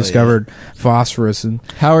that's how he discovered phosphorus and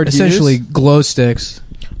Howard essentially Hughes? glow sticks.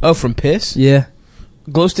 Oh, from piss? Yeah.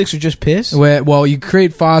 Glow sticks are just piss? Well, you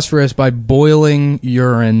create phosphorus by boiling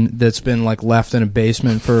urine that's been like left in a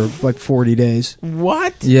basement for like 40 days.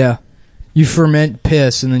 What? Yeah. You ferment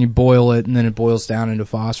piss and then you boil it and then it boils down into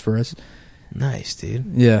phosphorus. Nice, dude.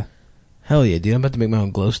 Yeah. Hell yeah, dude! I'm about to make my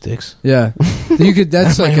own glow sticks. Yeah, you could.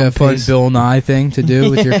 That's like My a own fun piece. Bill Nye thing to do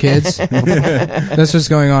with your kids. That's what's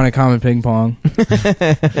going on at Common Ping Pong.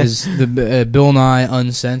 Is the Bill Nye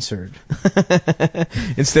uncensored?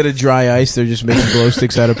 Instead of dry ice, they're just making glow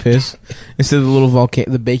sticks out of piss. Instead of the little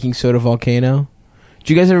the baking soda volcano. Did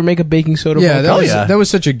you guys ever make a baking soda Yeah, volcano? that was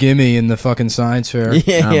such a gimme in the fucking science fair.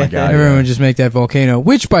 Yeah, Oh my God. Everyone would just make that volcano,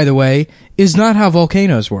 which, by the way, is not how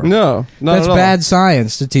volcanoes work. No, not That's at all. bad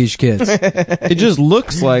science to teach kids. It just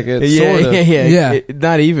looks like it. Yeah, sort of. Yeah.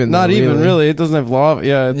 Not even. Not though, even really. It doesn't have lava.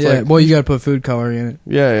 Yeah, it's Yeah, like well, you got to put food coloring in it.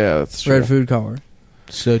 yeah, that's true. Red food color.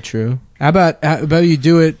 So true. How about you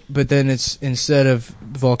do it, but then it's instead of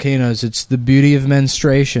volcanoes, it's the beauty of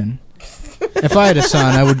menstruation. If I had a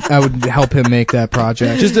son, I would help him make that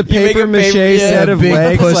project. Just a make a paper mache paper- yeah, set of big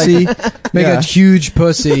legs, pussy, like, make yeah. a huge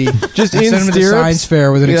pussy. Just and in send him to the stirrups? science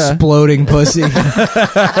fair with an Yeah. exploding pussy.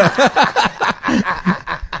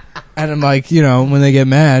 And I'm like, when they get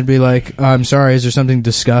mad, be like, I'm sorry, is there something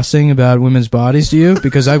disgusting about women's bodies to you?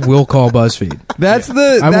 Because I will call BuzzFeed. That's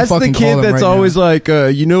I will the fucking call kid them that's right always like,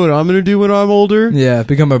 you know what I'm gonna do when I'm older? Yeah,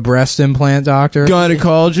 become a breast implant doctor.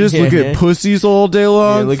 Gynecologist, look Yeah. at pussies all day Yeah,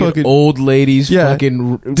 long. look fucking at old ladies Yeah.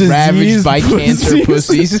 fucking Diseased ravaged by cancer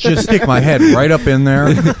pussies. Just stick my head right up in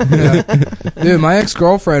there. Dude, my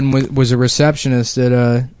ex-girlfriend was a receptionist at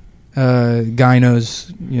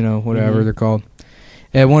gynos, whatever they're called,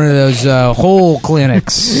 at one of those whole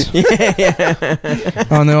clinics. At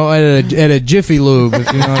a Jiffy Lube,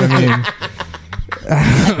 if you know what I mean.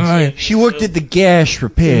 She worked at the Gash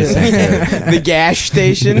Repair Center. The gas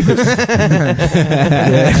station. She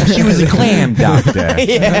was a clam doctor.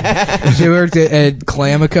 She worked at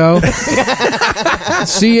Clamico.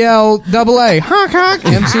 CLAA, honk honk,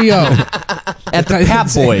 MCO. At the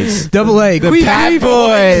Pat Boys. Double A, the Pat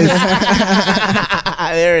Boys.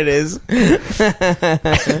 There it is.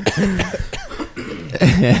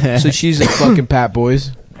 So she's a fucking Pat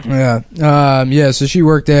Boys. Yeah. So she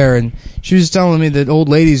worked there, and she was telling me that old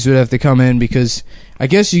ladies would have to come in because I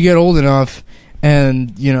guess you get old enough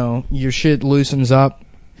and, your shit loosens up.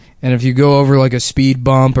 And if you go over like a speed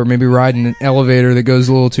bump or maybe ride in an elevator that goes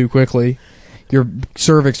a little too quickly, your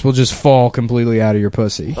cervix will just fall completely out of your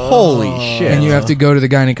pussy. Holy shit. And you have to go to the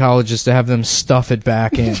gynecologist to have them stuff it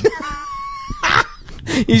back in.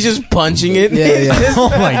 He's just punching it. Yeah. Oh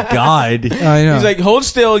my God. I know. He's like, hold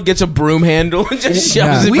still, gets a broom handle, and just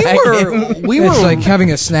shoves it back in. It's like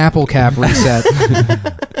having a Snapple cap reset.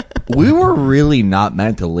 We were really not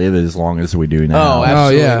meant to live as long as we do now. Oh,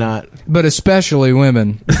 absolutely yeah. not. But especially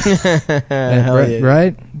women. Hell right, yeah.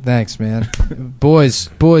 right? Thanks, man. Boys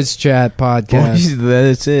chat podcast. Boys,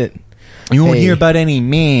 that's it. You won't Hey. hear about any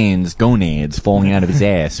man's gonads falling out of his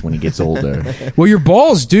ass when he gets older. Well, your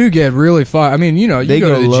balls do get really far. I mean, you They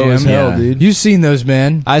go to the low gym. as hell, Yeah. dude. You've seen those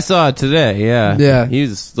men. I saw it today. Yeah, Yeah.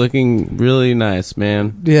 He's looking really nice,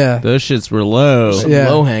 man. Yeah. Those shits were low. Some Yeah.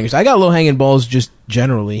 low hangers. I got low hanging balls just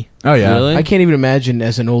generally. Oh, yeah. Really? I can't even imagine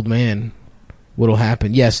as an old man what'll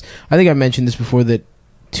happen. Yes, I think I mentioned this before that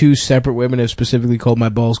 2 separate women have specifically called my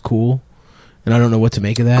balls cool, and I don't know what to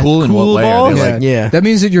make of that. Cool in what Cool way? Are balls? they Yeah. like, Yeah. That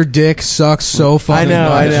means that your dick sucks so fucking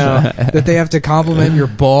I much know. that they have to compliment your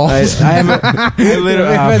balls. I have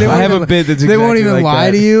a bit that's They won't exactly even like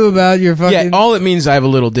lie that. to you about your fucking... Yeah, all it means is I have a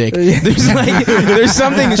little dick. There's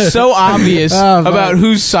something so obvious Oh, fuck. about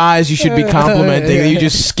whose size you should be complimenting that you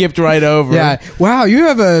just skipped right over. Yeah. Wow, you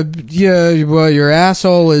have your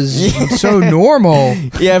asshole is so normal.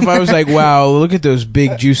 Yeah, if I was like, wow, look at those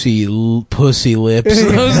big juicy pussy lips.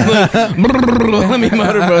 Let me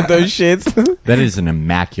mutter about those shits. that is an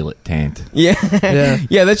immaculate taint. Yeah. Yeah.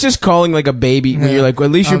 Yeah, that's just calling like a baby when Yeah. you're like, well,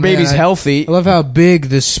 at least your Oh, man, baby's healthy. I love how big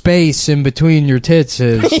the space in between your tits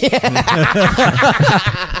is. You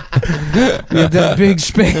have that big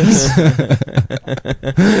space.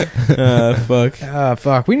 Fuck.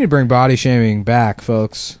 Fuck. We need to bring body shaming back,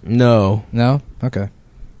 folks. No. No? Okay.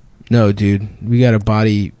 No, dude. We got a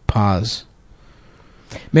body pause.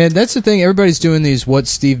 Man, that's the thing. Everybody's doing these what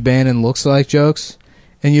Steve Bannon looks like jokes.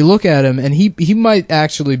 And you look at him, and he might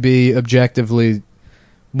actually be objectively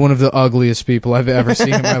one of the ugliest people I've ever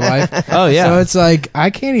seen in my life. Oh yeah. So it's like, I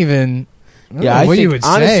can't even... I don't Yeah, know I what you think, would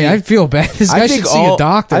honestly, say. I feel bad. This guy should see a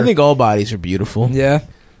doctor. I think all bodies are beautiful. Yeah.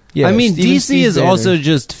 Yeah, I mean, Steven DC is Bannon. also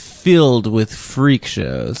just filled with freak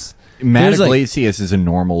shows. Matt There's, like- Iglesias is a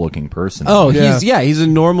normal-looking person. Oh, Yeah. he's a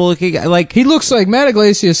normal looking guy. Like He looks like Matt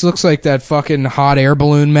Iglesias looks like that fucking hot air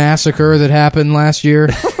balloon massacre that happened last year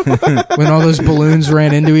when all those balloons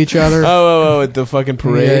ran into each other. Oh, at the fucking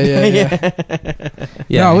parade. Yeah.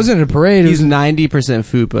 No, it wasn't a parade. It he's was, 90%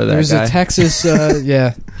 fupa. it That was guy. a Texas.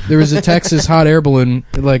 Yeah, There was a Texas hot air balloon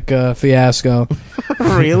fiasco.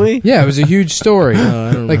 Really? Yeah, it was a huge story.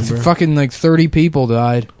 I don't remember. Fucking 30 people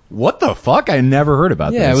died. What the fuck? I never heard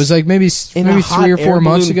about this. Yeah, it was like maybe In a 3 or 4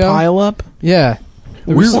 months ago. Pile up. Yeah.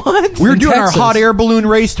 We're In doing our Texas. hot air balloon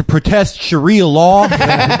race to protest Sharia law.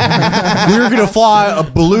 We're going to fly a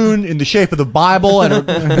balloon in the shape of the Bible and a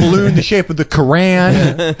balloon in the shape of the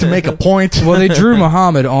Quran to make a point. Well, they drew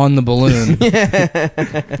Muhammad on the balloon.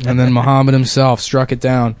 And then Muhammad himself struck it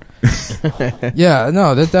down. Yeah,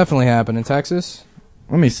 no, that definitely happened in Texas.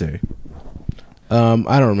 Let me see. I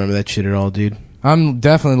don't remember that shit at all, dude. I'm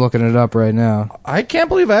definitely looking it up right now. I can't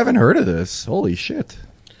believe I haven't heard of this. Holy shit.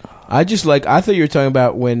 I thought you were talking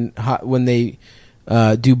about when they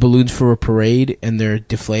do balloons for a parade and they're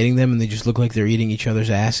deflating them and they just look like they're eating each other's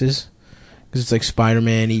asses because it's like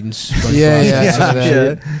Spider-Man eating SpongeBob. Yeah, some of that.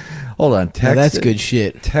 Shit. Hold on. Now, that's good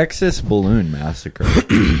shit. Texas Balloon Massacre.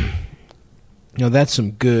 No, that's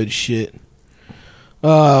some good shit.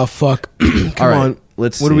 Oh, fuck. Come All right, on.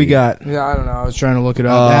 let's What do see. we got? Yeah, I don't know. I was trying to look it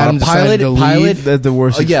up. Adam decided to leave. That's the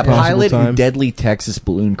worst possible pilot time. in deadly Texas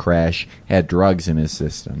balloon crash had drugs in his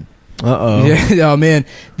system. Uh-oh. Yeah, oh man.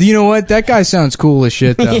 You know what? That guy sounds cool as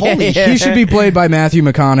shit, though. Holy shit. He should be played by Matthew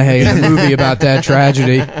McConaughey in a movie about that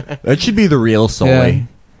tragedy. That should be the real Sully.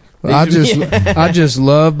 Yeah. I just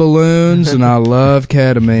love balloons and I love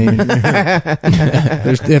ketamine.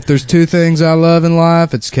 If there's 2 things I love in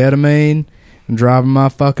life, it's ketamine and driving my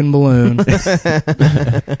fucking balloon.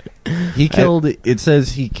 He killed. It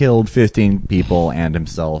says he killed 15 people and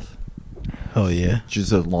himself. Oh, yeah. Which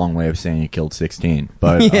is a long way of saying he killed 16.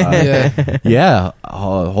 But Yeah.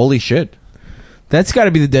 holy shit. That's got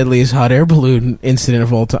to be the deadliest hot air balloon incident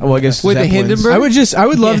of all time. Well, I guess With the Zeppelins. Hindenburg? I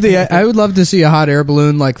would love to see a hot air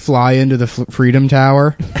balloon fly into the Freedom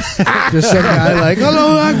Tower. Just some guy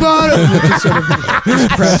hello, Akbar, and just sort of just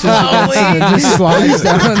presses against it and it just slides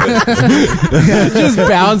down. Just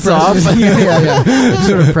bounce off. yeah.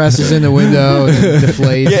 Sort of presses in the window and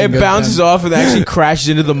deflates. Yeah, it and goes bounces down. off and actually crashes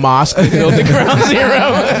into the mosque they built at Ground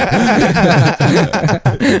Zero.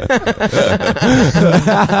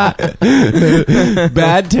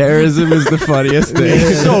 Bad terrorism is the funniest thing.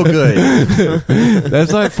 It's so good.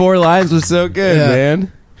 That's why 4 Lines was so good, Yeah.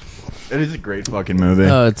 man. It is a great fucking movie.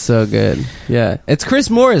 Oh, it's so good. Yeah. It's Chris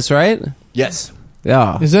Morris, right? Yes.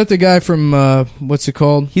 Yeah. Is that the guy from what's it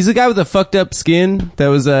called? He's the guy with the fucked up skin that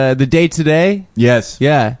was The Day Today. Yes.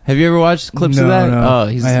 Yeah. Have you ever watched clips of No, that? no. Oh,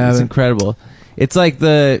 I it's haven't. incredible. It's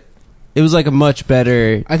it was like a much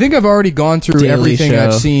better. I think I've already gone through Daily everything show.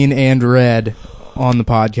 I've seen and read on the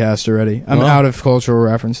podcast already. I'm Well. out of cultural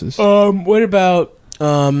references. What about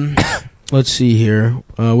let's see here.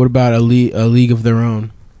 What about a League of Their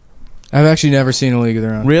Own? I've actually never seen A League of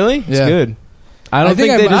Their Own. Really? It's Yeah. good. I don't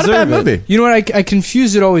think they Not a deserve bad it. movie. You know what? I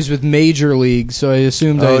confuse it always with Major League, so I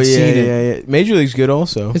assumed I had seen it. Yeah. Major League's good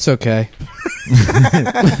also. It's okay.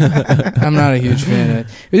 I'm not a huge fan of it.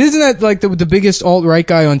 But isn't that the biggest alt-right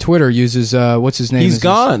guy on Twitter uses, what's his name? He's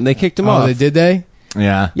gone. They kicked him off. Did they?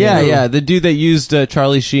 Yeah. Yeah. The dude that used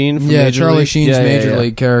Charlie Sheen from Yeah, Major Charlie League. Sheen's Yeah, Major yeah.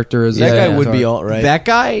 League character is That Yeah, guy yeah. would be alt-right.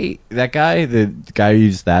 The guy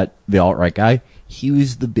who's the alt-right guy, he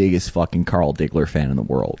was the biggest fucking Carl Diggler fan in the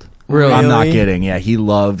world. Really? I'm not kidding. Yeah, he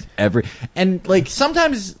loved and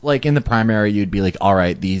sometimes in the primary you'd be like, all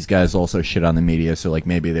right, these guys also shit on the media, so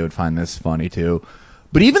maybe they would find this funny too.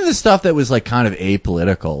 But even the stuff that was kind of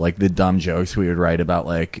apolitical, the dumb jokes we would write about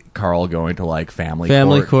Carl going to family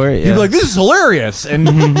court, he'd be like, this is hilarious, and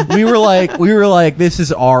we were like, this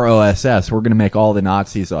is ROSS. We're gonna make all the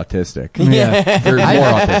Nazis autistic. Yeah. They're more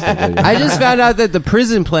autistic. I just found out that the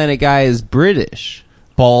Prison Planet guy is British.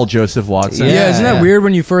 Paul Joseph Watson. Yeah, isn't that weird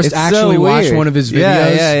when you first It's actually so watch weird. one of his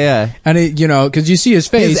videos? Yeah. And it, because you see his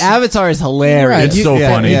face. His avatar is hilarious. Right, It's so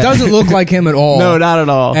funny. It doesn't look like him at all. No, not at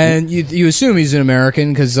all. And you assume he's an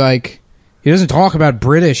American because he doesn't talk about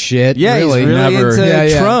British shit. Yeah, really. he's really Never.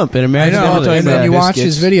 into Trump and I American know. politics. And then about you watch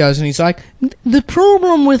his biscuits. videos and he's like, the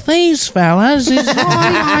problem with these fellas is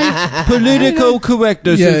I Political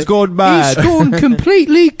correctness has gone bad. He's gone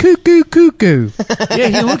completely cuckoo. Yeah,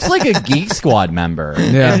 he looks like a Geek Squad member.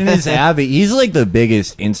 Yeah. And his Avi, he's the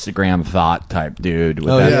biggest Instagram thought type dude with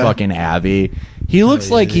Oh, that yeah. fucking Avi. He looks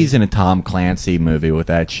like he's in a Tom Clancy movie with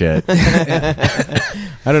that shit.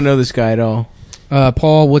 I don't know this guy at all.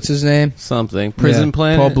 Paul, what's his name? Something. Prison Yeah.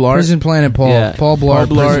 Planet. Paul Blart. Prison Planet Paul. Yeah. Paul Blart.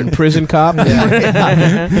 Paul Blart, prison cop.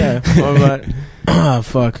 Yeah. What about Oh,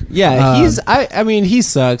 fuck. Yeah, I mean, he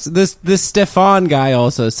sucks. This Stefan guy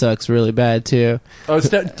also sucks really bad too. Oh,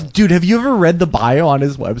 dude, have you ever read the bio on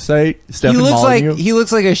his website? He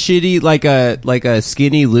looks like a shitty, like a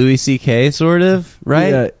skinny Louis C.K. sort of, right?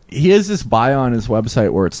 Yeah, he has this bio on his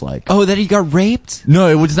website where it's like, oh, that he got raped? No,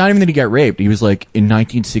 it was not even that he got raped. He was like, in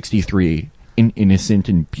 1963, an innocent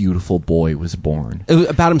and beautiful boy was born. It was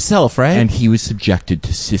about himself, right? And he was subjected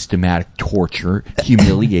to systematic torture,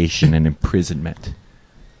 humiliation, and imprisonment.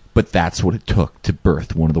 But that's what it took to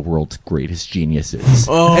birth one of the world's greatest geniuses.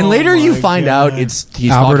 Oh, and later you find out he's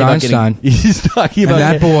Albert talking Einstein. About he's talking about And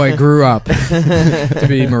that boy grew up to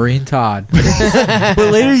be Marine Todd.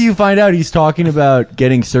 But later you find out he's talking about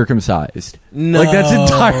getting circumcised. No. Like that's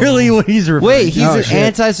entirely what he's referring Wait, to. he's an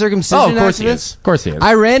anti-circumcision Oh, of course he activist? is. Of course he is.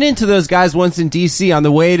 I ran into those guys once in D.C. on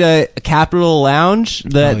the way to Capitol Lounge,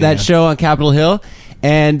 that show on Capitol Hill,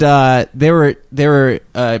 and they were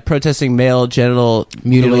protesting male genital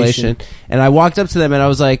mutilation. And I walked up to them and I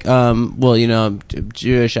was like, well, you know, I'm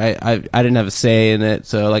Jewish. I didn't have a say in it,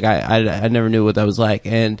 so like I never knew what that was like.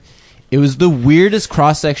 And it was the weirdest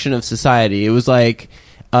cross section of society. It was like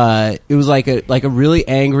a really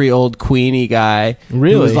angry old Queenie guy.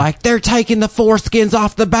 Really? Who was like, they're taking the foreskins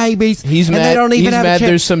off the babies. He's and mad. They don't even he's have mad. a chance.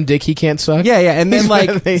 There's some dick he can't suck. Yeah, and then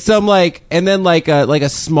like a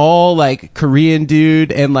small like Korean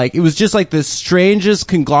dude, and like it was just like the strangest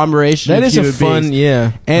conglomeration. That of is a human fun, beings.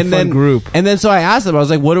 yeah, and a then fun group. And then so I asked them, I was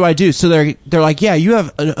like, "What do I do?" So they're like, "Yeah, you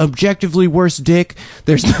have an objectively worse dick."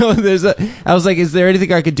 I was like, "Is there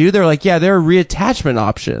anything I could do?" They're like, "Yeah, there are reattachment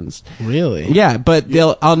options." Really? Yeah, but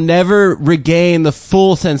I'll never regain the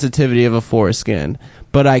full sensitivity of a foreskin,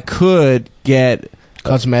 but I could get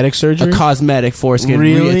Cosmetic surgery? a cosmetic foreskin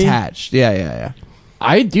Really? reattached. Yeah.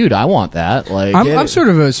 I want that. Like, I'm sort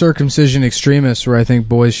of a circumcision extremist where I think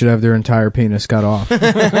boys should have their entire penis cut off and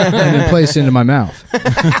then placed into my mouth.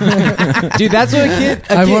 Dude, that's what a kid.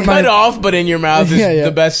 I want Cut off, but in your mouth is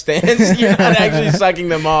the best stance. You're not actually sucking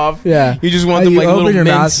them off. Yeah. You just want them like open little your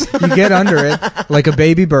mints. mouth, you get under it like a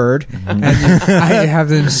baby bird, and I have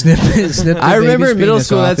them snip the I remember baby's in middle penis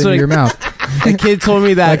school, off that's into what your mouth. A kid told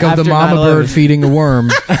me that Like of after the mama 9/11. bird feeding a worm.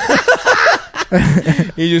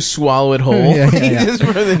 You just swallow it whole. Yeah. Just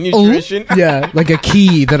for the nutrition. Yeah, like a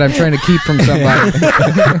key that I'm trying to keep from somebody.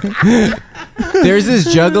 There's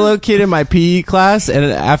this Juggalo kid in my PE class, and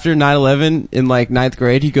after 9/11 in like 9th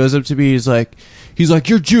grade, he goes up to me, he's like,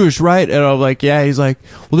 "You're Jewish, right?" And I'm like, "Yeah." He's like,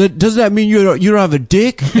 "Well, doesn't that mean you don't have a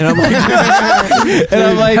dick?" And I'm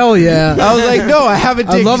like, Hell yeah. I was like, "No, I have a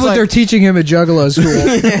dick." I love He's what like, they're teaching him at Juggalo school.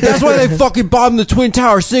 That's why they fucking bombed the Twin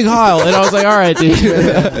Towers, Sig Heil. And I was like, all right, dude.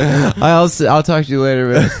 I'll talk to you later,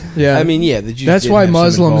 man. Yeah, I mean, yeah. The Jews that's did why have some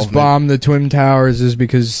Muslims involvement. bomb the Twin Towers is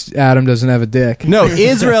because Adam doesn't have a dick. No,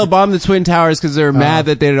 Israel bombed the Twin Towers because they were mad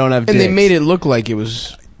that they don't have And dicks. they made it look like it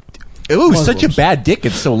was... Ooh, such a bad dick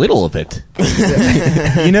and so little of it.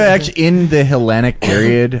 You know, actually, in the Hellenic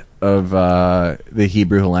period of the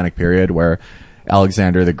Hebrew Hellenic period, where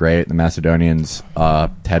Alexander the Great, the Macedonians,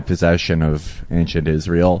 had possession of ancient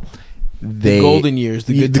Israel, The golden years,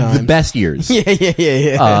 the good times. the best years.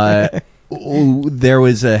 Yeah. There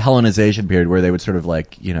was a Hellenization period where they would sort of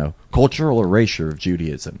like, you know, cultural erasure of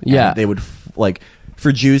Judaism. Yeah. And they would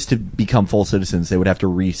for Jews to become full citizens, they would have to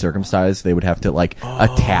recircumcise. They would have to like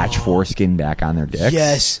attach foreskin back on their dicks.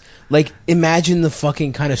 Yes. Like, imagine the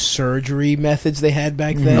fucking kind of surgery methods they had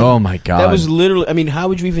back then. Oh my god. That was literally... I mean, how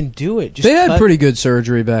would you even do it? Just They had cut pretty good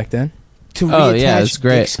surgery back then. to Oh, reattach yeah, it's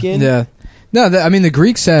great. dick skin? Yeah. No, I mean, the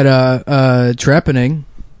Greeks had trepanning.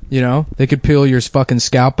 You know, they could peel your fucking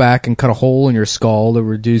scalp back and cut a hole in your skull to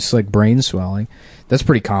reduce like brain swelling. That's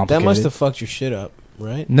pretty That complicated. must have fucked your shit up,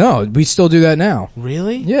 right? No, we still do that now.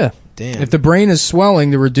 Really? Yeah. Damn. If the brain is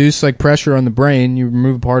swelling, to reduce like pressure on the brain, you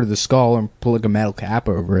remove part of the skull and put like a metal cap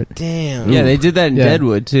over it. Damn. Yeah, they did that in Yeah.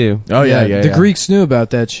 Deadwood, too. Oh yeah. The Greeks knew about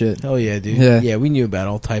that shit. Hell yeah, dude. Yeah. Yeah, we knew about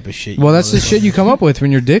all type of shit. Well, that's the shit you come up with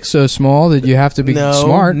when your dick's so small that you have to be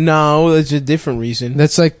smart. No, that's a different reason.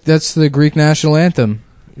 That's the Greek national anthem.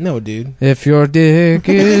 No, dude. If your dick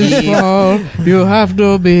is small, you have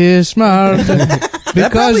to be smart.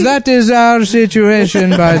 Because that is our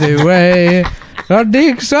situation, by the way. Our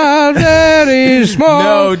dicks are very small.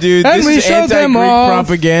 No, dude. And This we is showed them anti-Greek off.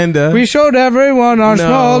 propaganda. We showed everyone our No.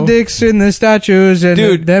 small dicks in the statues, and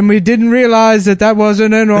Dude. then we didn't realize that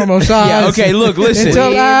wasn't a normal size. Yeah, okay, look, listen.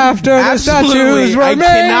 Until after the statues were I made.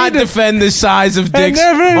 cannot defend the size of dicks on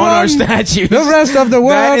everyone- our statues. The rest of the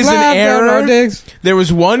world That is an laughed at our error. dicks. There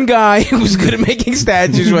was one guy who was good at making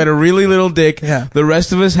statues who had a really little dick. Yeah. The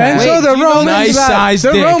rest of us had And so the Romans, nice sized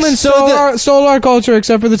the dicks. Romans So stole our culture,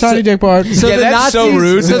 except for the tiny dick part. So Yeah, the that's That's so Nazis-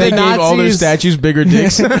 rude. so They the gave all their Nazis- statues bigger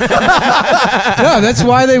dicks. No, that's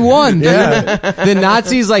why they won. Dude. The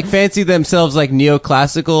Nazis like fancied themselves like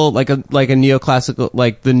neoclassical, like a neoclassical,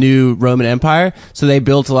 like the new Roman Empire. So they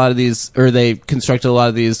built a lot of these, or they constructed a lot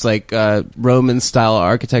of these like Roman style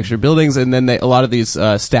architecture buildings, and then a lot of these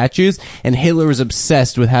statues. And Hitler was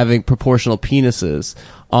obsessed with having proportional penises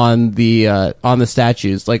on the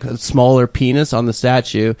statues, like a smaller penis on the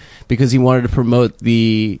statue, because he wanted to promote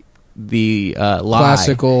the lie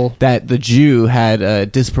Classical. that the Jew had a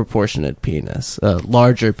disproportionate penis, a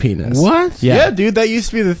larger penis. What? Yeah. dude, that used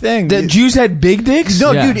to be the thing. The Jews had big dicks?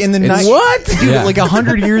 No, Yeah. dude, in the It's- What? dude, Yeah. like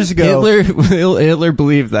 100 years ago. Hitler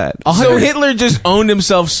believed that So Hitler just owned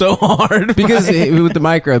himself so hard. because with the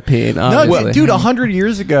micro peen. No, Obviously. dude, 100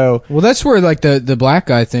 years ago. Well, that's where like the black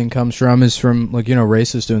guy thing comes from. Is from like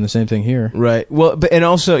racists doing the same thing here. Right. Well, but and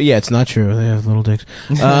also, yeah, it's not true. They have little dicks.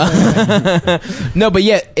 No, but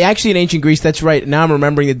yeah, actually, in ancient Greece, that's right. Now I'm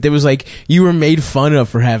remembering that there was like you were made fun of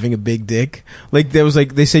for having a big dick. Like there was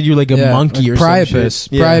like they said you're like a monkey or Priapus.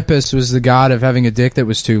 some shit. Yeah. Priapus was the god of having a dick that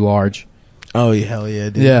was too large. Oh yeah, hell yeah,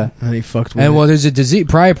 dude. Yeah. And he fucked with And it. well, there's a disease.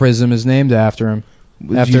 Priapism is named after him.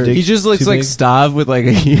 After dick He just looks too like big? Stav with like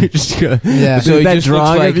a huge. Yeah. So he that just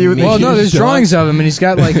drawing looks like of you with me. the Well, no, huge there's dog. drawings of him, and he's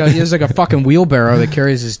got like he has like a fucking wheelbarrow that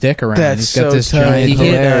carries his dick around. That's He's got so this tight. giant. He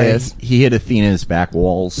hit, Hilarious. he hit Athena's back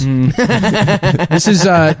walls. This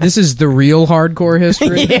is the real hardcore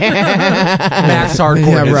history. Max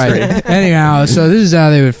hardcore Yeah, right. Anyhow, so this is how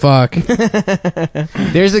they would fuck.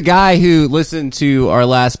 There's a guy who listened to our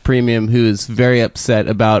last premium who's very upset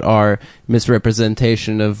about our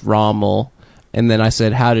misrepresentation of Rommel. And then I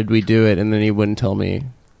said, how did we do it? And then he wouldn't tell me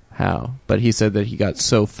how. But he said that he got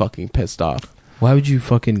so fucking pissed off. Why would you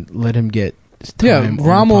fucking let him get? Yeah, time on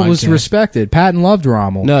Rommel the was podcast? respected. Patton loved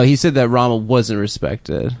Rommel. No, he said that Rommel wasn't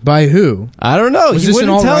respected. By who? I don't know. Was he this an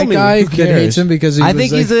wouldn't tell alt-right me. guy Who that cares? hates him because he I was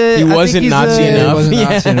think like, he's a. He I wasn't think he's Nazi a- Yeah, he enough. wasn't Yeah.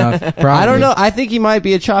 Nazi enough. Probably. I don't know. I think he might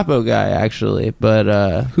be a Chapo guy, actually.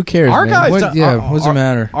 But Who cares? Our man? guys, What- yeah, what's the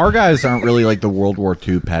matter? Our guys aren't really like the World War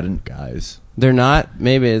II pedant guys. they're not.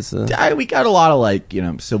 Maybe it's. We got a lot of like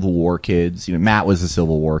Civil War kids. Matt was a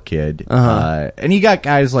Civil War kid, and you got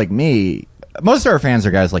guys like me. Most of our fans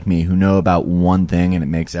are guys like me who know about one thing, and it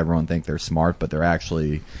makes everyone think they're smart, but they're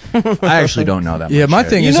actually. I actually don't know that much. Yeah, my shit.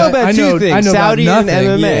 thing You is know I about know, two things, I know Saudi about and nothing.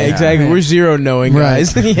 MMA. Yeah, exactly. We're zero knowing Right.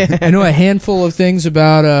 guys. Yeah. I know a handful of things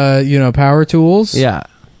about power tools. Yeah.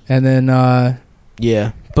 And then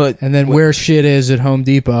Yeah, but where shit is at Home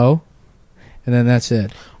Depot. And then that's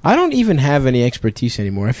it. I don't even have any expertise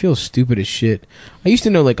anymore. I feel stupid as shit. I used to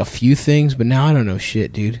know like a few things, but now I don't know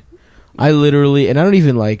shit, dude. I literally, and I don't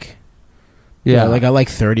even like. Yeah, like I like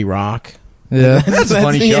 30 Rock. Yeah. That's a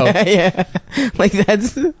funny show. Yeah. Like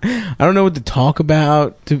that's. I don't know what to talk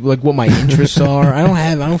about. To like what my interests are. I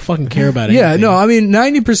don't fucking care about it. Yeah, no, I mean,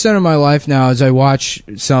 90% of my life now is I watch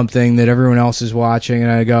something that everyone else is watching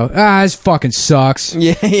and I go, this fucking sucks.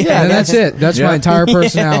 Yeah, yeah. And that's it. That's my entire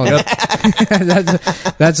personality.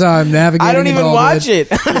 that's how I'm navigating. I don't even all watch of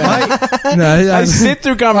it. No, I sit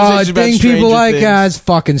through conversations about thing Stranger people like, Things. it's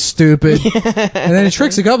fucking stupid. And then it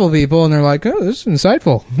tricks a couple people and they're like, oh, this is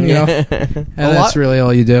insightful. You know? And that's really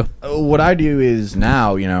all you do. What I do is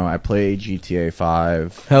now, I play GTA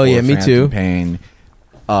 5. Hell yeah, or me Phantom too. Pain.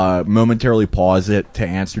 Momentarily pause it to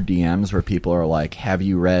answer DMs where people are like, "Have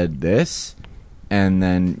you read this?" And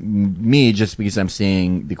then me, just because I'm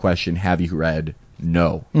seeing the question, "Have you read?"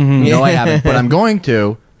 No, no, I haven't, but I'm going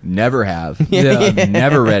to. Never have. Yeah. I've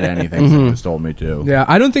never read anything someone's told me to. Yeah,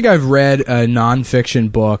 I don't think I've read a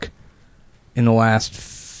nonfiction book in the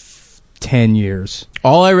last 10 years.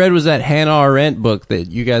 All I read was that Hannah Arendt book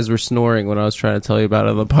that you guys were snoring when I was trying to tell you about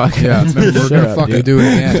it on the podcast. Yeah, we're gonna fucking do it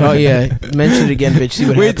again. Oh yeah, mention it again, bitch. See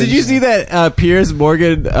what Wait, happens. did you see that Piers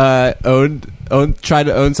Morgan tried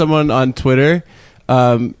to own someone on Twitter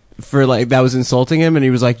for like that was insulting him, and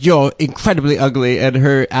he was like, "You're incredibly ugly," and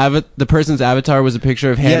the person's avatar was a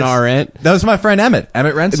picture of Hannah Arendt. That was my friend Emmett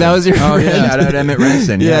Renson. That was your friend. Shout out Emmett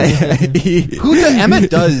Renson. Yeah, Who the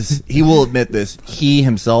Emmett does? He will admit this. He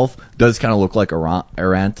himself does kind of look like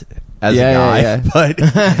Arendt as a guy, yeah. but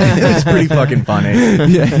it was pretty fucking funny.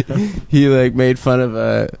 Yeah, he like made fun of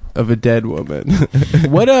a dead woman.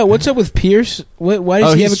 What's up with Pierce? Why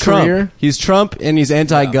does he have a Trump. career? He's Trump and he's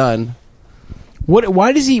anti-gun.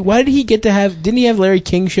 Why did he get to have? Didn't he have Larry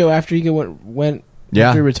King show after he went? Yeah.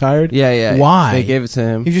 After he retired. Yeah. Why? They gave it to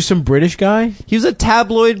him. He's just some British guy. He was a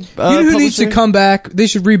tabloid. You know who needs to publisher? come back? They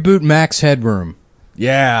should reboot Max Headroom.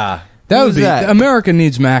 Yeah. That would Who's be. that? America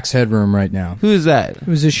needs Max Headroom right now. Who is that? It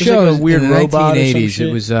was a It's show like a weird in the robot or some 1980s. shit.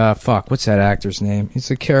 It was what's that actor's name?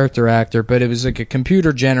 He's a character actor, but it was like a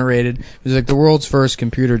computer generated. It was like the world's first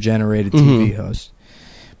computer generated TV host.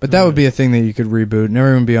 But that would be a thing that you could reboot, and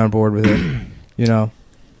everyone would be on board with it. You know.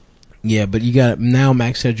 Yeah, but you got now.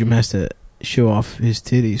 Max Headroom has to show off his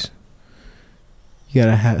titties. You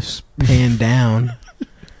gotta have pan down,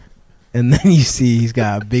 and then you see he's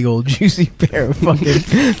got a big old juicy pair of fucking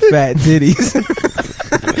fat titties.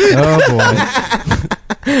 Oh boy.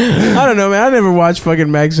 I don't know, man. I never watched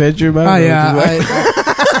fucking Max Headroom. I don't know what it's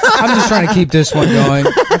like. I'm just trying to keep this one going.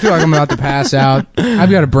 I feel like I'm about to pass out.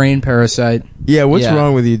 I've got a brain parasite. Yeah, what's Yeah.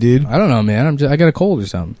 wrong with you, dude? I don't know, man. I got a cold or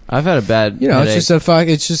something. I've had a bad. You know, headache.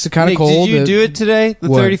 it's just a kind of Nick, cold. Did you that- do it today? The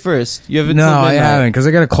What? 31st. You haven't. No, till I midnight. haven't, because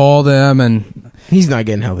I got to call them, and He's not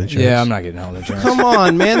getting health insurance. yeah, I'm not getting health insurance. Come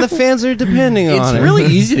on, man. The fans are depending It's on it. really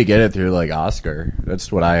easy to get it through like Oscar.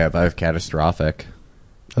 That's what I have. I have catastrophic.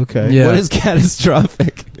 Okay. Yeah. What is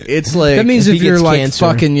catastrophic? It's like That means if if he you're gets like cancer.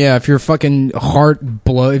 fucking if your fucking heart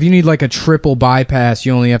blow, if you need like a triple bypass,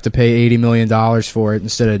 you only have to pay $80 million for it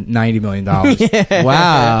instead of $90 million.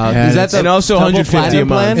 Wow. Yeah, Is that the and also double 150 platinum a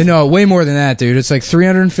month. plan? And no, way more than that, dude. It's like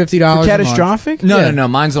 $350 Catastrophic? no, Yeah. no, no.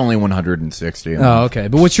 Mine's only 160. Oh, okay.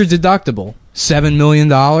 But what's your deductible? $7 million?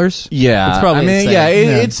 Yeah, It's probably I mean, insane. yeah,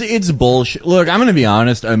 Yeah. it's bullshit. Look, I'm gonna be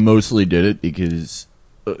honest. I mostly did it because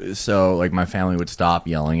so like my family would stop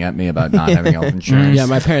yelling at me about not having health insurance. Yeah,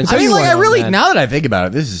 my parents. I mean, like, I everyone really on that. now that I think about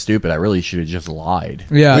it, this is stupid. I really should have just lied.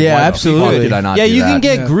 Yeah. Yeah, Why the absolutely. fuck did I not Yeah, do you can that?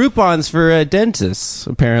 get Yeah. Groupons for dentists.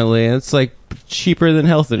 Apparently, it's like cheaper than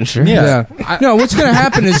health insurance. Yeah. No, what's going to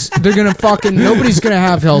happen is they're going to nobody's going to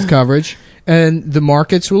have health coverage, and the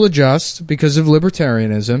markets will adjust because of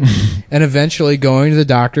libertarianism, and eventually going to the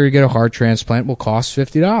doctor to get a heart transplant will cost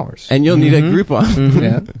 $50. And you'll need a Groupon.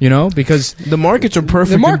 Yeah, you know, because The markets are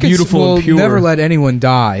perfect the markets and beautiful will and pure. never let anyone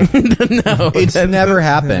die. It's never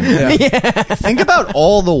happened. Think about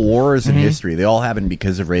all the wars in history. They all happened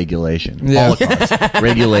because of regulation. Yeah. Holocaust,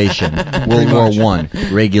 regulation. World War I,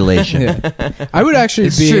 regulation. Yeah. I would actually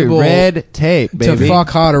It's be true. able Red tape, to baby. fuck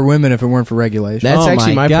hotter women if it weren't for regulation. That's Oh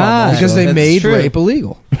actually my my God. problem. because they That's made true. rape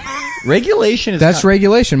illegal. Regulation is That's not-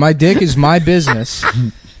 regulation. My dick is my business.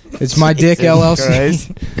 It's my dick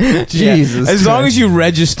LLC. Jesus. As long as you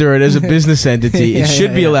register it as a business entity, Yeah, it should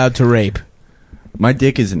yeah, be yeah. allowed to rape. My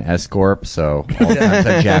dick is an S corp, so all the times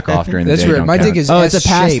I jack off during the That's day. right. don't My count. dick is Oh, it's a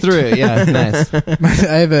pass S-shaped. through. Yeah, nice.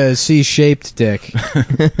 I have a C-shaped dick.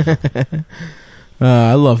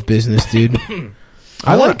 I love business, dude.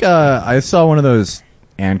 I like. I saw one of those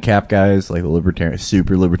ANCAP guys, like the libertarian,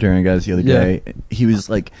 super libertarian guys, the other Yeah. day. He was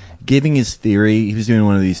like giving his theory. He was doing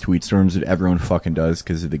one of these tweet storms that everyone fucking does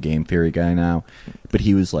because of the game theory guy now. But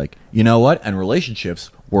he was like, you know what? And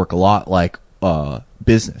relationships work a lot like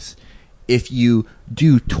business. If you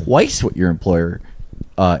do twice what your employer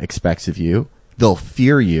expects of you, they'll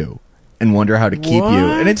fear you and wonder how to keep you.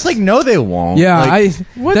 And it's like, no, they won't. Yeah, Like,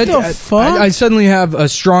 What the fuck? I suddenly have a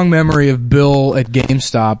strong memory of Bill at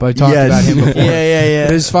GameStop. I talked Yes. about him before.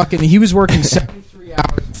 yeah. He was working 73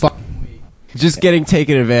 hours a fucking week. Just getting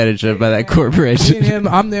taken advantage of by that Me and corporation. him,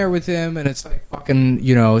 I'm there with him, and it's like fucking,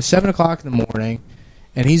 7 o'clock in the morning,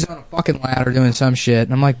 and he's on a fucking ladder doing some shit.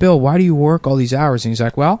 And I'm like, Bill, why do you work all these hours? And he's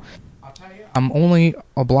like, well, I'll tell you, I'm only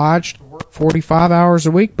obliged to work 45 hours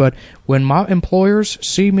a week, but when my employers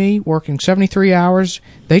see me working 73 hours,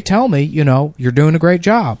 they tell me, you're doing a great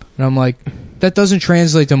job. And I'm like, that doesn't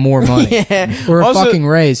translate to more money or a Also- fucking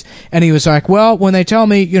raise. And he was like, well, when they tell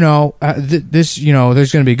me, there's going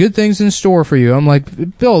to be good things in store for you. I'm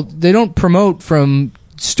like, Bill, they don't promote from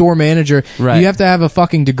store manager. Right. You have to have a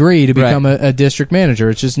fucking degree to Right. become a district manager.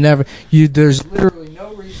 It's just never, there's literally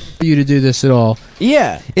no reason for you to do this at all.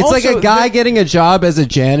 Yeah. It's like Also, a guy getting a job as a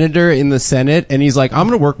janitor in the Senate, and he's like, I'm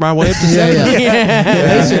going to work my way up to Yeah, Senate. yeah.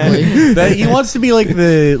 Basically. that he wants to be like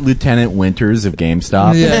the Lieutenant Winters of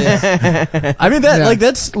GameStop. Yeah. I mean that Yeah. like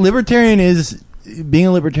that's being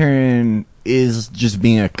a libertarian is just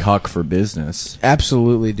being a cuck for business.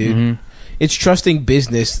 Absolutely, dude. Mm-hmm. It's trusting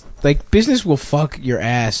business. Like, business will fuck your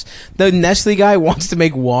ass. The Nestle guy wants to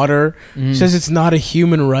make water, says it's not a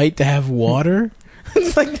human right to have water.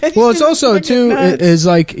 It's like that Well, shit it's is also fucking too nuts. is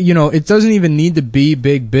like it doesn't even need to be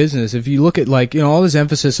big business. If you look at all this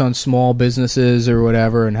emphasis on small businesses or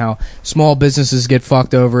whatever, and how small businesses get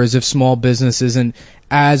fucked over as if small business isn't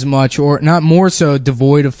as much, or not more so,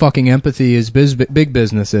 devoid of fucking empathy as big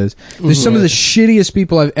business is. There's some of the shittiest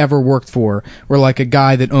people I've ever worked for were like a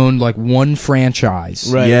guy that owned like one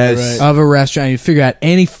franchise of a restaurant. You figure out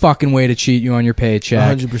any fucking way to cheat you on your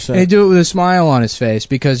paycheck. 100%. And they do it with a smile on his face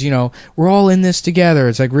because, you know, we're all in this together.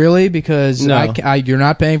 It's like, really? Because you're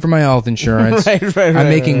not paying for my health insurance. I'm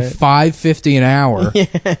making $5.50 an hour.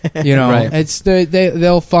 You know, it's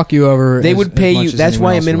they'll fuck you over. They would pay you. That's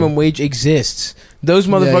why a minimum would. wage exists. Those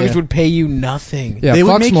motherfuckers would pay you nothing. Yeah, they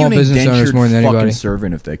fuck would make small you an business owners more than indentured anybody. fucking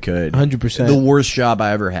servant if they could. 100%. The worst job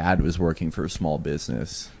I ever had was working for a small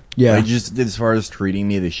business. Yeah. Like, just as far as treating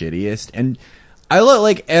me the shittiest. And I look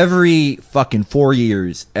like every fucking 4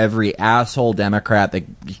 years, every asshole Democrat that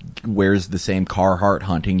wears the same Carhartt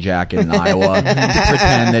hunting jacket in Iowa to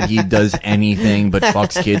pretend that he does anything but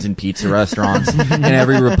fucks kids in pizza restaurants, and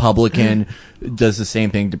every Republican does the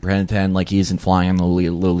same thing to pretend like he isn't flying on the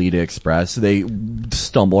Lolita Express. They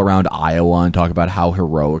stumble around Iowa and talk about how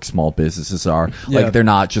heroic small businesses are. Like, they're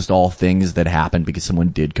not just all things that happened because someone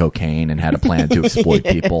did cocaine and had a plan to exploit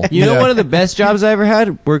people. You know, one of the best jobs I ever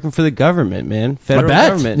had? Working for the government, man. Federal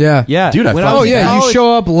government. Yeah. Yeah. Dude, you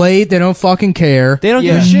show up late, they don't fucking care. They don't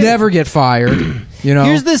give a You shit. never get fired. You know?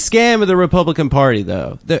 Here's the scam of the Republican Party,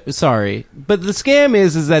 though. Sorry, but the scam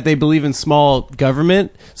is that they believe in small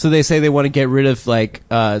government, so they say they want to get rid of like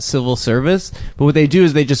civil service. But what they do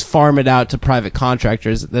is they just farm it out to private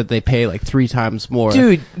contractors that they pay like 3 times more.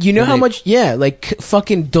 Dude, you know how much? Yeah, like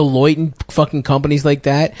fucking Deloitte and fucking companies like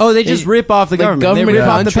that. Oh, they just rip off the government. Government They rip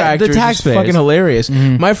off contractors. the taxpayers. Fucking hilarious.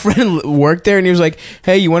 My friend worked there, and he was like,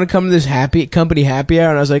 "Hey, you want to come to this company happy hour?"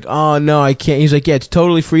 And I was like, "Oh no, I can't." He's like, "Yeah, it's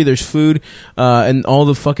totally free. There's food, and all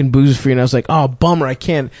the fucking booze is free." And I was like, "Oh, bummer, I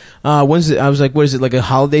can't." When's it? I was like, "What is it? Like a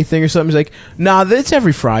holiday thing or something?" He's like, "Nah, it's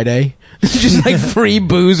every Friday." It's just like free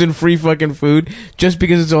booze and free fucking food, just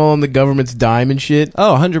because it's all on the government's dime and shit.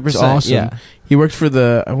 Oh, 100%. It's awesome. Yeah. He worked for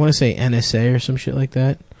I want to say NSA or some shit like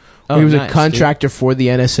that. Oh, he was nice, a contractor for the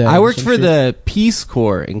NSA. I worked some for shit. the Peace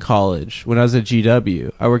Corps in college when I was at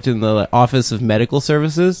GW. I worked in the Office of Medical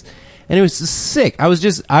Services, and it was sick. I was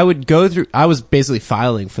basically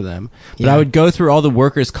filing for them, but I would go through all the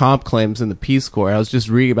workers' comp claims in the Peace Corps. I was just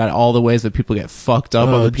reading about all the ways that people get fucked up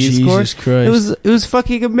on the Peace Corps. Christ. It was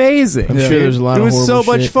fucking amazing. I'm sure there's a lot of It was so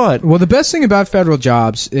horrible much shit. fun. Well, the best thing about federal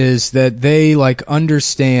jobs is that they like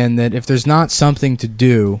understand that if there's not something to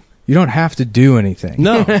do, you don't have to do anything.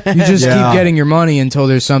 No. You just keep getting your money until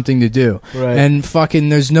there's something to do. Right. And fucking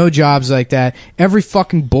there's no jobs like that. Every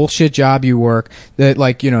fucking bullshit job you work that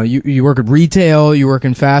like, you know, you work at retail, you work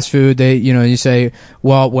in fast food, you say,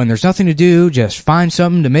 well, when there's nothing to do, just find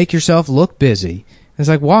something to make yourself look busy. It's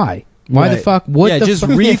like, why? Why the fuck? What the just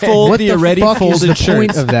fuck? refold What the the already fuck is folded the shirts.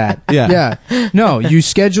 point of that? Yeah. No, you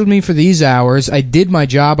scheduled me for these hours. I did my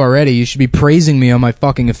job already. You should be praising me on my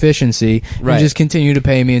fucking efficiency Right. and just continue to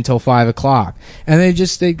pay me until 5 o'clock. And they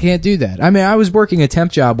can't do that. I mean, I was working a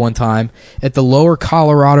temp job one time at the Lower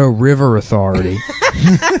Colorado River Authority,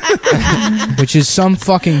 which is some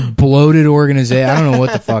fucking bloated organization. I don't know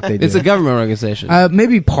what the fuck they do. It's a government organization.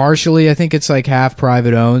 Maybe partially. I think it's like half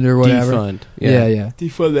private owned or whatever. Defund. Yeah.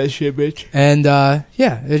 Defund that shit, bitch. And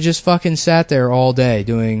they just fucking sat there all day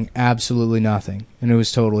doing absolutely nothing, and it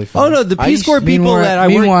was totally fun. Oh no, the Peace Corps people that I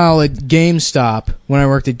worked. Meanwhile, at GameStop, when I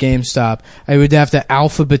worked at GameStop, I would have to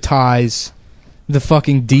alphabetize the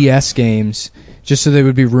fucking DS games just so they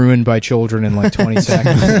would be ruined by children in like 20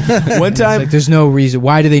 seconds. One time, Like, there's no reason.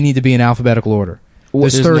 Why do they need to be in alphabetical order?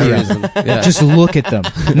 There's 30 no of them. reason. Yeah. Just look at them.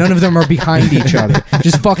 None of them are behind each other.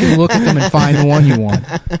 Just fucking look at them and find the one you want.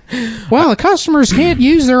 Well, the customers can't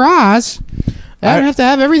use their eyes. I have to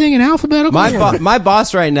have everything in alphabetical order. My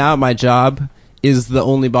boss right now at my job is the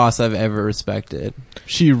only boss I've ever respected.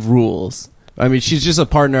 She rules. I mean, she's just a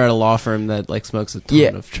partner at a law firm that like smokes a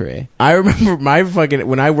ton of tree. I remember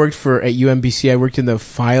when I worked at UMBC, I worked in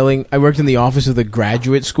the office of the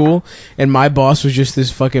graduate school, and my boss was just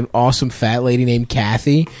this fucking awesome fat lady named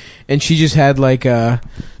Kathy, and she just had like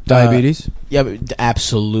Diabetes? Yeah, but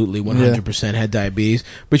absolutely 100% had diabetes,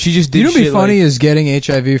 but she just did. You know what'd be shit funny is getting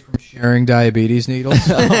HIV from sharing diabetes needles.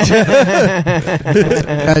 That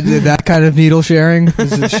kind of needle sharing,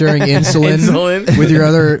 is it sharing insulin with your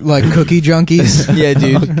other like cookie junkies. Yeah,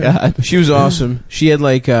 dude. Oh, God. She was awesome. She had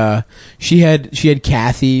like she had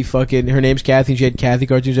Kathy fucking, her name's Kathy, and she had Kathy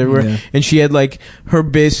cartoons everywhere. Yeah. And she had like her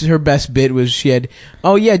best bit was she had,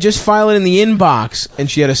 oh yeah, just file it in the inbox,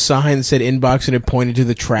 and she had a sign that said inbox and it pointed to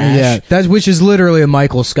the trash. Yeah, which is literally a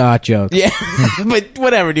Michael Scott joke. Yeah. But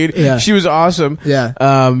whatever, dude. Yeah. She was awesome. Yeah.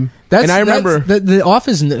 And I remember the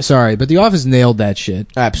Office. Sorry, but the Office nailed that shit.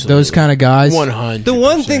 Absolutely. Those kind of guys. 100%. The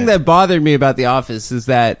one thing that bothered me about The Office is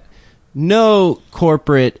that no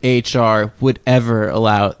corporate HR would ever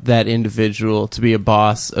allow that individual to be a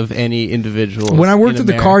boss of any individual. When I worked at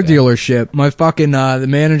the car dealership, my fucking the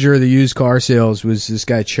manager of the used car sales was this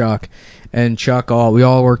guy Chuck, and Chuck we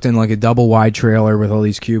all worked in like a double wide trailer with all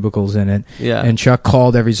these cubicles in it. Yeah. And Chuck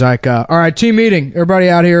called he's like, all right, team meeting, everybody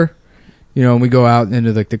out here. You know, and we go out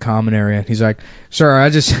into like the common area. And he's like, sir,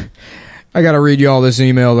 I got to read you all this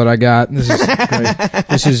email that I got. This is great.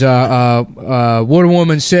 This is what a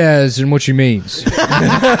woman says and what she means. We're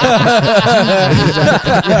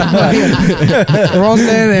all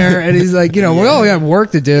standing there, and he's like, you know, we all got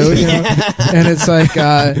work to do, you know. And it's like,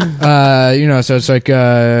 you know, so it's like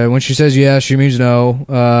when she says yes, she means no.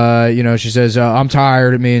 You know, she says I'm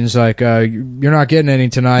tired. It means like you're not getting any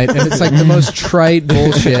tonight. And it's like the most trite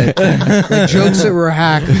bullshit, like jokes that were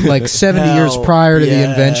hacked like 70 years prior to the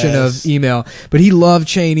invention of email. But he loved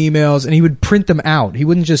chain emails, and he would print them out. He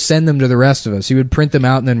wouldn't just send them to the rest of us. He would print them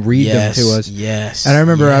out and then read them to us. Yes. And I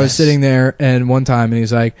remember I was sitting there, and one time, and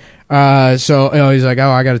he's like, so you know, he's like,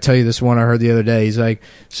 oh, I got to tell you this one I heard the other day. He's like,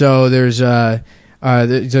 so there's so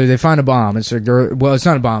they find a bomb. It's like, well, it's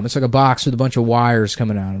not a bomb. It's like a box with a bunch of wires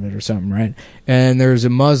coming out of it or something, right? And there's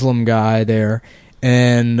a Muslim guy there,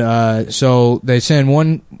 and so they send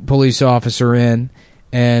one police officer in.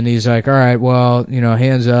 And he's like, all right, well, you know,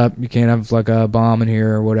 hands up. You can't have, like, a bomb in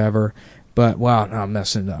here or whatever. But, wow, no, I'm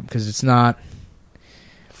messing it up because it's not...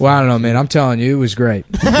 Well, I don't know, man. I'm telling you, it was great.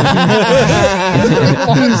 There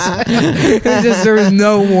was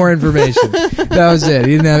no more information. That was it.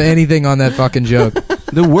 He didn't have anything on that fucking joke.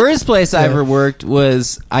 The worst place I ever worked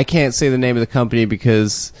was... I can't say the name of the company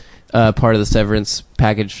because... part of the severance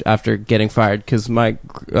package after getting fired because my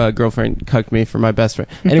girlfriend cucked me for my best friend.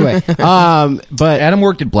 Anyway, but Adam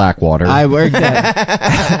worked at Blackwater. I worked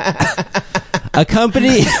at a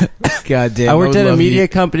company. God damn, I worked at a media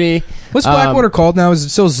company. What's Blackwater called now? Is it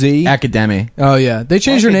still Z? Academy. Oh, yeah. They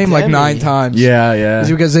changed their name like 9 times. Yeah. It's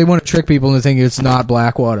because they want to trick people into thinking it's not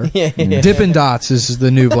Blackwater. Dippin' Dots is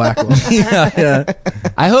the new Blackwater. yeah.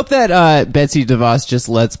 I hope that Betsy DeVos just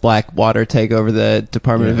lets Blackwater take over the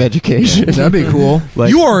Department of Education. That'd be cool.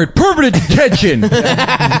 You are in permanent detention.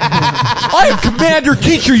 I am commander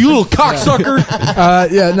teacher, you little cocksucker.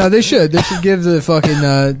 Yeah, no, they should. They should give the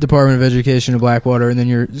fucking Department of Education to Blackwater, and then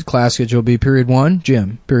your class schedule will be period 1,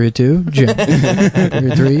 gym. Period 2, gym.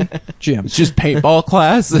 Period 3, gym. It's just paintball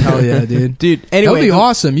class. Hell yeah, dude. Dude, anyway. That would be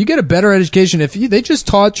awesome. You get a better education if they just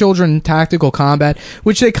taught children tactical combat,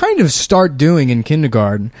 which they kind of start doing in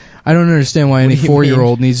kindergarten. I don't understand why any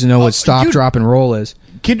 4-year-old needs to know what stop, drop, and roll is.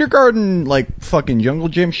 Kindergarten, like, fucking jungle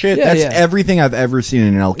gym shit, Yeah, that's yeah. everything I've ever seen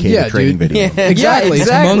in an Al-Qaeda training video. Exactly. Yeah, It's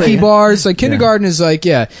exactly. monkey bars. Like, kindergarten is like,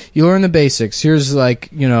 you learn the basics. Here's, like,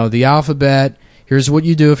 you know, the alphabet. Here's what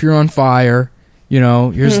you do if you're on fire. You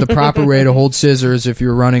know, here's the proper way to hold scissors if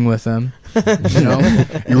you're running with them. You know?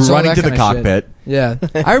 You're It's all running that to the kind of cockpit. shit. Yeah.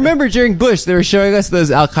 I remember during Bush, they were showing us those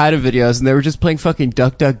Al Qaeda videos, and they were just playing fucking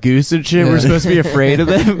Duck Duck Goose and shit. Yeah. We're supposed to be afraid of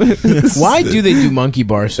them. Why do they do monkey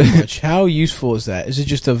bars so much? How useful is that? Is it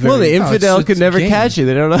just a very... Well, the infidel it's could never game. catch you.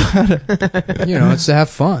 They don't know how to. You know, it's to have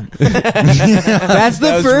fun. That's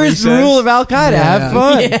the was first recess. rule of Al Qaeda. Yeah. Have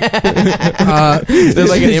fun. They're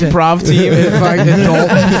like an improv team. If I get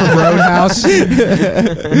Dalton from Roadhouse,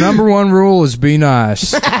 number 1 rule is be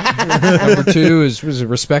nice. Number 2 is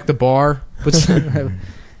respect the bar. What's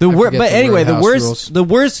But anyway, the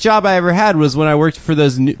worst job I ever had was when I worked for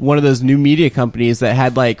one of those new media companies that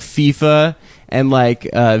had like FIFA and like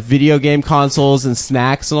video game consoles and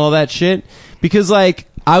snacks and all that shit. Because like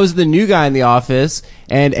I was the new guy in the office,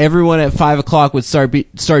 and everyone at 5 o'clock would start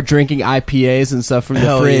drinking IPAs and stuff from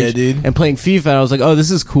the fridge and playing FIFA. And I was like, oh,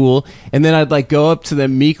 this is cool. And then I'd like go up to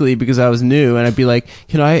them meekly because I was new, and I'd be like,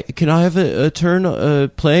 can I have a turn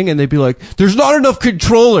playing? And they'd be like, there's not enough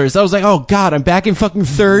controllers. I was like, oh god, I'm back in fucking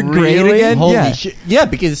 3rd grade again. Holy shit. Yeah,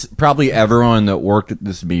 because probably everyone that worked at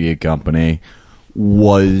this media company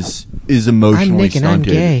is emotionally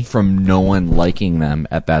stunted from no one liking them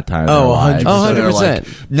at that time of their lives.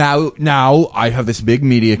 100%. So now I have this big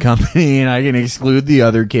media company and I can exclude the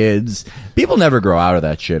other kids. People never grow out of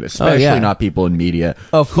that shit, especially not people in media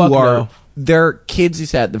who are they're kids who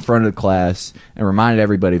sat in the front of the class and reminded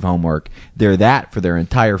everybody of homework. They're that for their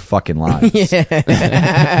entire fucking lives. They're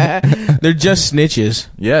just snitches.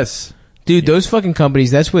 Yes. Dude, those fucking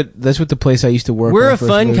companies, that's what the place I used to work We're when I a first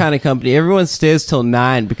fun moved. kind of company. Everyone stays till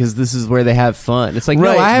 9 because this is where they have fun. It's like,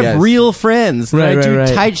 Right, no, I have yes. real friends. Right, I do right.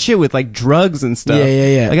 tight shit with like drugs and stuff.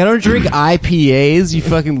 Yeah. Like I don't drink IPAs, you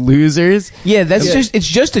fucking losers. Yeah, it's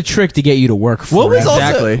just a trick to get you to work for What was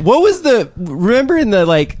Exactly. remember in the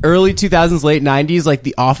like early 2000s, late 90s, like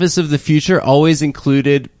the Office of the Future always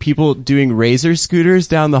included people doing razor scooters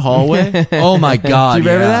down the hallway? Oh my god! Do you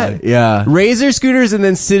remember yeah, that? Yeah. Razor scooters and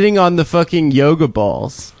then sitting on the fucking yoga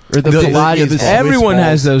balls. Or the Pilates balls. Everyone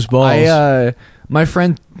has those balls. My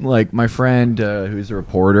friend who's a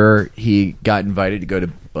reporter, he got invited to go to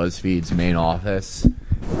BuzzFeed's main office,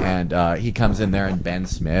 and he comes in there, and Ben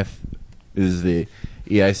Smith is the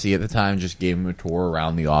EIC at the time, just gave him a tour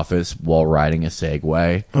around the office while riding a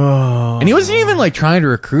Segway. Oh. And he wasn't even like trying to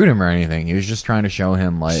recruit him or anything. He was just trying to show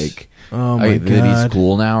him like my that God. he's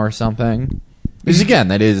cool now or something. Because again,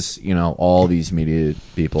 that is, all these media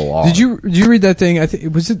people are. Did you read that thing? I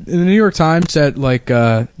think was it in the New York Times that like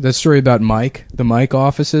that story about the Mike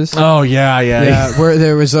offices. Oh yeah. Where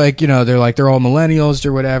there was like they're all millennials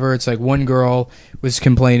or whatever. It's like one girl was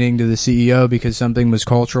complaining to the CEO because something was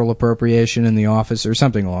cultural appropriation in the office or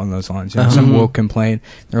something along those lines. Some woke complaint.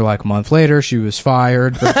 They're like a month later she was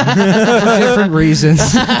fired for different reasons.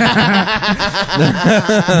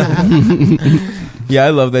 Yeah,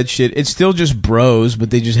 I love that shit. It's still just bros,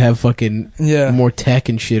 but they just have fucking more tech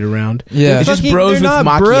and shit around. Yeah. It's just Fucking- bros they're with not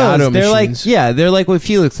macchiato bros. They're machines. they're like what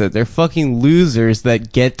Felix said. They're fucking losers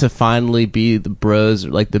that get to finally be the bros,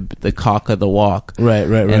 like the cock of the walk. Right.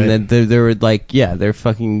 And then they're like, they're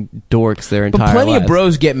fucking dorks their But entire plenty lives. of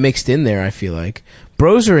bros get mixed in there, I feel like.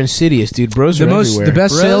 Bros are insidious, dude. Bros are everywhere. The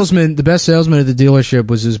best Bros- salesman at the dealership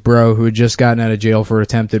was his bro who had just gotten out of jail for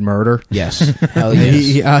attempted murder. Yes. Hell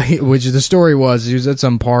yes. Which the story was he was at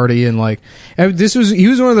some party and like he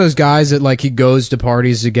was one of those guys that like he goes to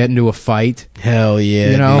parties to get into a fight. Hell yeah.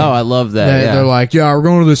 You know? dude. Oh, I love that. They're like, we're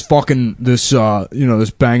going to this fucking this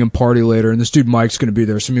banging party later, and this dude Mike's going to be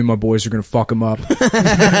there, so me and my boys are going to fuck him up.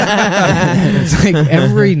 It's like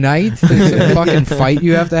every night there's a fucking fight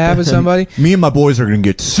you have to have with somebody. Me and my boys are going to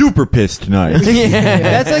get super pissed tonight.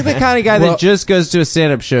 That's like the kind of guy that just goes to a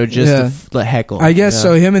stand-up show just to heckle. I guess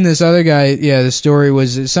so. Him and this other guy, the story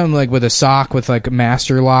was something like with a sock with like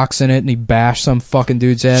master locks in it, and he bashed some fucking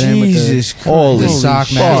dude's head in with Jesus the, Christ. the sock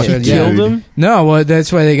fuck, master. dude. Killed him? No, well,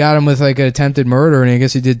 that's why they got him with like an attempted murder, and I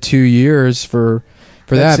guess he did 2 years for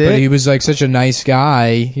That's that. But it? he was like such a nice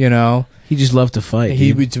guy, He just loved to fight.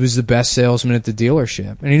 He dude. was the best salesman at the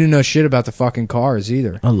dealership, and he didn't know shit about the fucking cars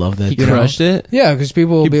either. I love that. He dude. crushed it? Yeah, because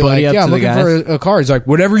people will You be buddy like, up "Yeah, I'm to the looking for a car." He's like,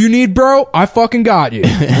 "Whatever you need, bro, I fucking got you."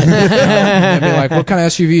 And they'd be like, "What kind of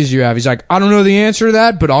SUVs do you have?" He's like, "I don't know the answer to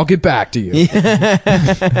that, but I'll get back to you."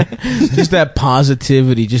 Just that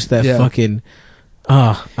positivity, just that fucking.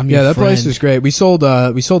 I'm your That place friend. was great. We sold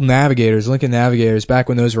Navigators, Lincoln Navigators, back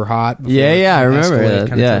when those were hot. before I remember Escalade that.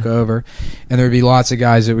 kinda Yeah. took over, and there would be lots of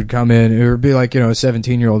guys that would come in. It would be like a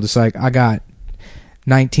 17-year-old. It's like, I got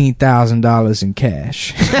 $19,000 in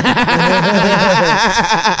cash.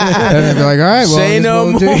 And they'd be like, all right, well, Say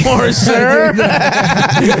no more, sir.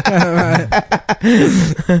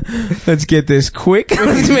 Let's get this quick.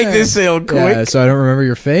 Let's make this sale quick. Yeah, so I don't remember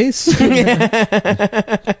your face.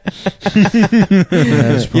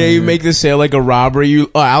 Yeah, you make the sale like a robbery.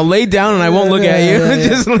 I'll lay down and I won't look at you. Yeah.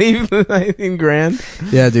 Just leave the 19 grand.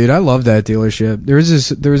 Yeah, dude, I love that dealership. There was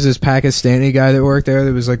this Pakistani guy that worked there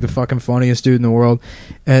that was like the fucking funniest dude in the world.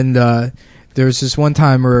 And there was this one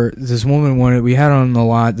time where this woman we had on the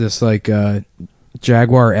lot this like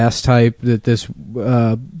Jaguar S type that this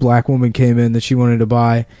black woman came in that she wanted to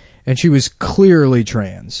buy, and she was clearly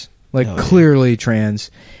trans. Clearly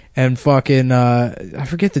trans. And fucking I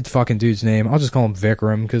forget the fucking dude's name. I'll just call him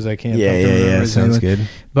Vikram because I can't fucking remember his Sounds name. good.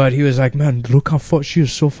 But he was like, "Man, look how she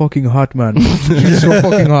is so fucking hot, man. She's so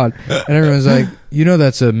fucking hot." And everyone's like,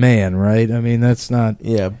 that's a man, right? I mean, that's not,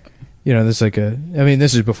 Yeah. that's like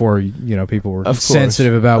this is before, people were Of course.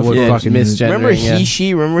 sensitive about what fucking misgender. Remember Yeah.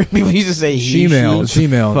 she? Remember people used to say he, she-male. she?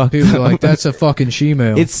 fucked People are like, that's a fucking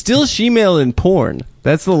she-male. It's still she-male in porn.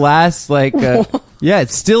 That's the last,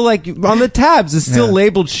 it's still like, on the tabs, it's still Yeah.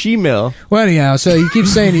 labeled she-male. Well, anyhow, so he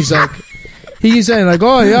keeps saying, he's saying like,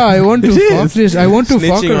 "Oh yeah, I want to fuck this. I want to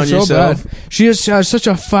fuck Snitching her on so yourself. bad. She has such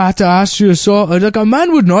a fat ass. She is so like a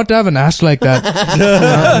man would not have an ass like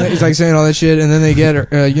that." He's like saying all that shit, and then they get her,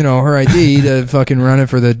 her ID to fucking run it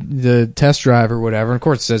for the test drive or whatever. And of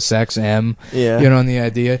course, it says sex M. Yeah. On the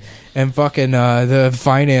idea. And fucking the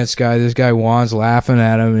finance guy, this guy Juan's laughing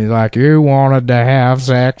at him. And he's like, "You wanted to have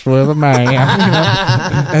sex with a man,"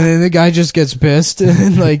 and then the guy just gets pissed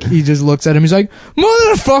and like he just looks at him. He's like,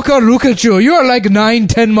 "Motherfucker, look at you! You are like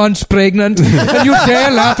 9-10 months pregnant, and you dare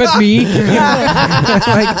laugh at me?"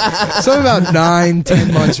 Like something about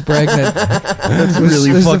 9-10 months pregnant. That's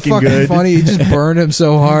really fucking good. Funny. He just burned him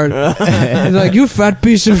so hard. He's like, "You fat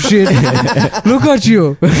piece of shit! Look at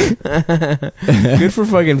you!" Good for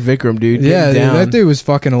fucking Vikram, dude. Yeah, Getting down. that dude was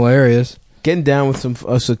fucking hilarious. Getting down with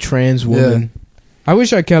a trans woman. I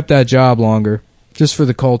wish I kept that job longer, just for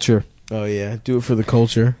the culture. Oh yeah, do it for the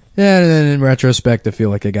culture. Yeah, and then in retrospect, I feel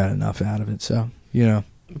like I got enough out of it. So,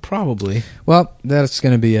 Probably. Well, that's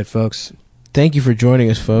going to be it, folks. Thank you for joining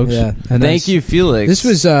us, folks. Yeah, and Thank you, Felix. This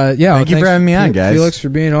was Thank you for having me on, guys. Felix for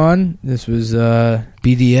being on. This was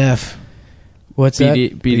BDF. what's that?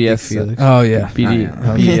 BDF. Felix. Oh yeah,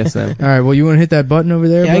 BDSM. All right, well, you want to hit that button over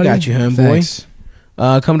there? Yeah, I buddy? got you, homeboy. Thanks.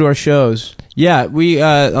 Come to our shows. Yeah, we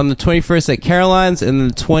on the 21st at Caroline's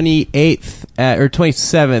and the 28th or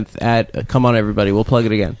 27th at Come On Everybody. We'll plug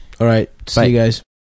it again. All right. See Bye. you guys.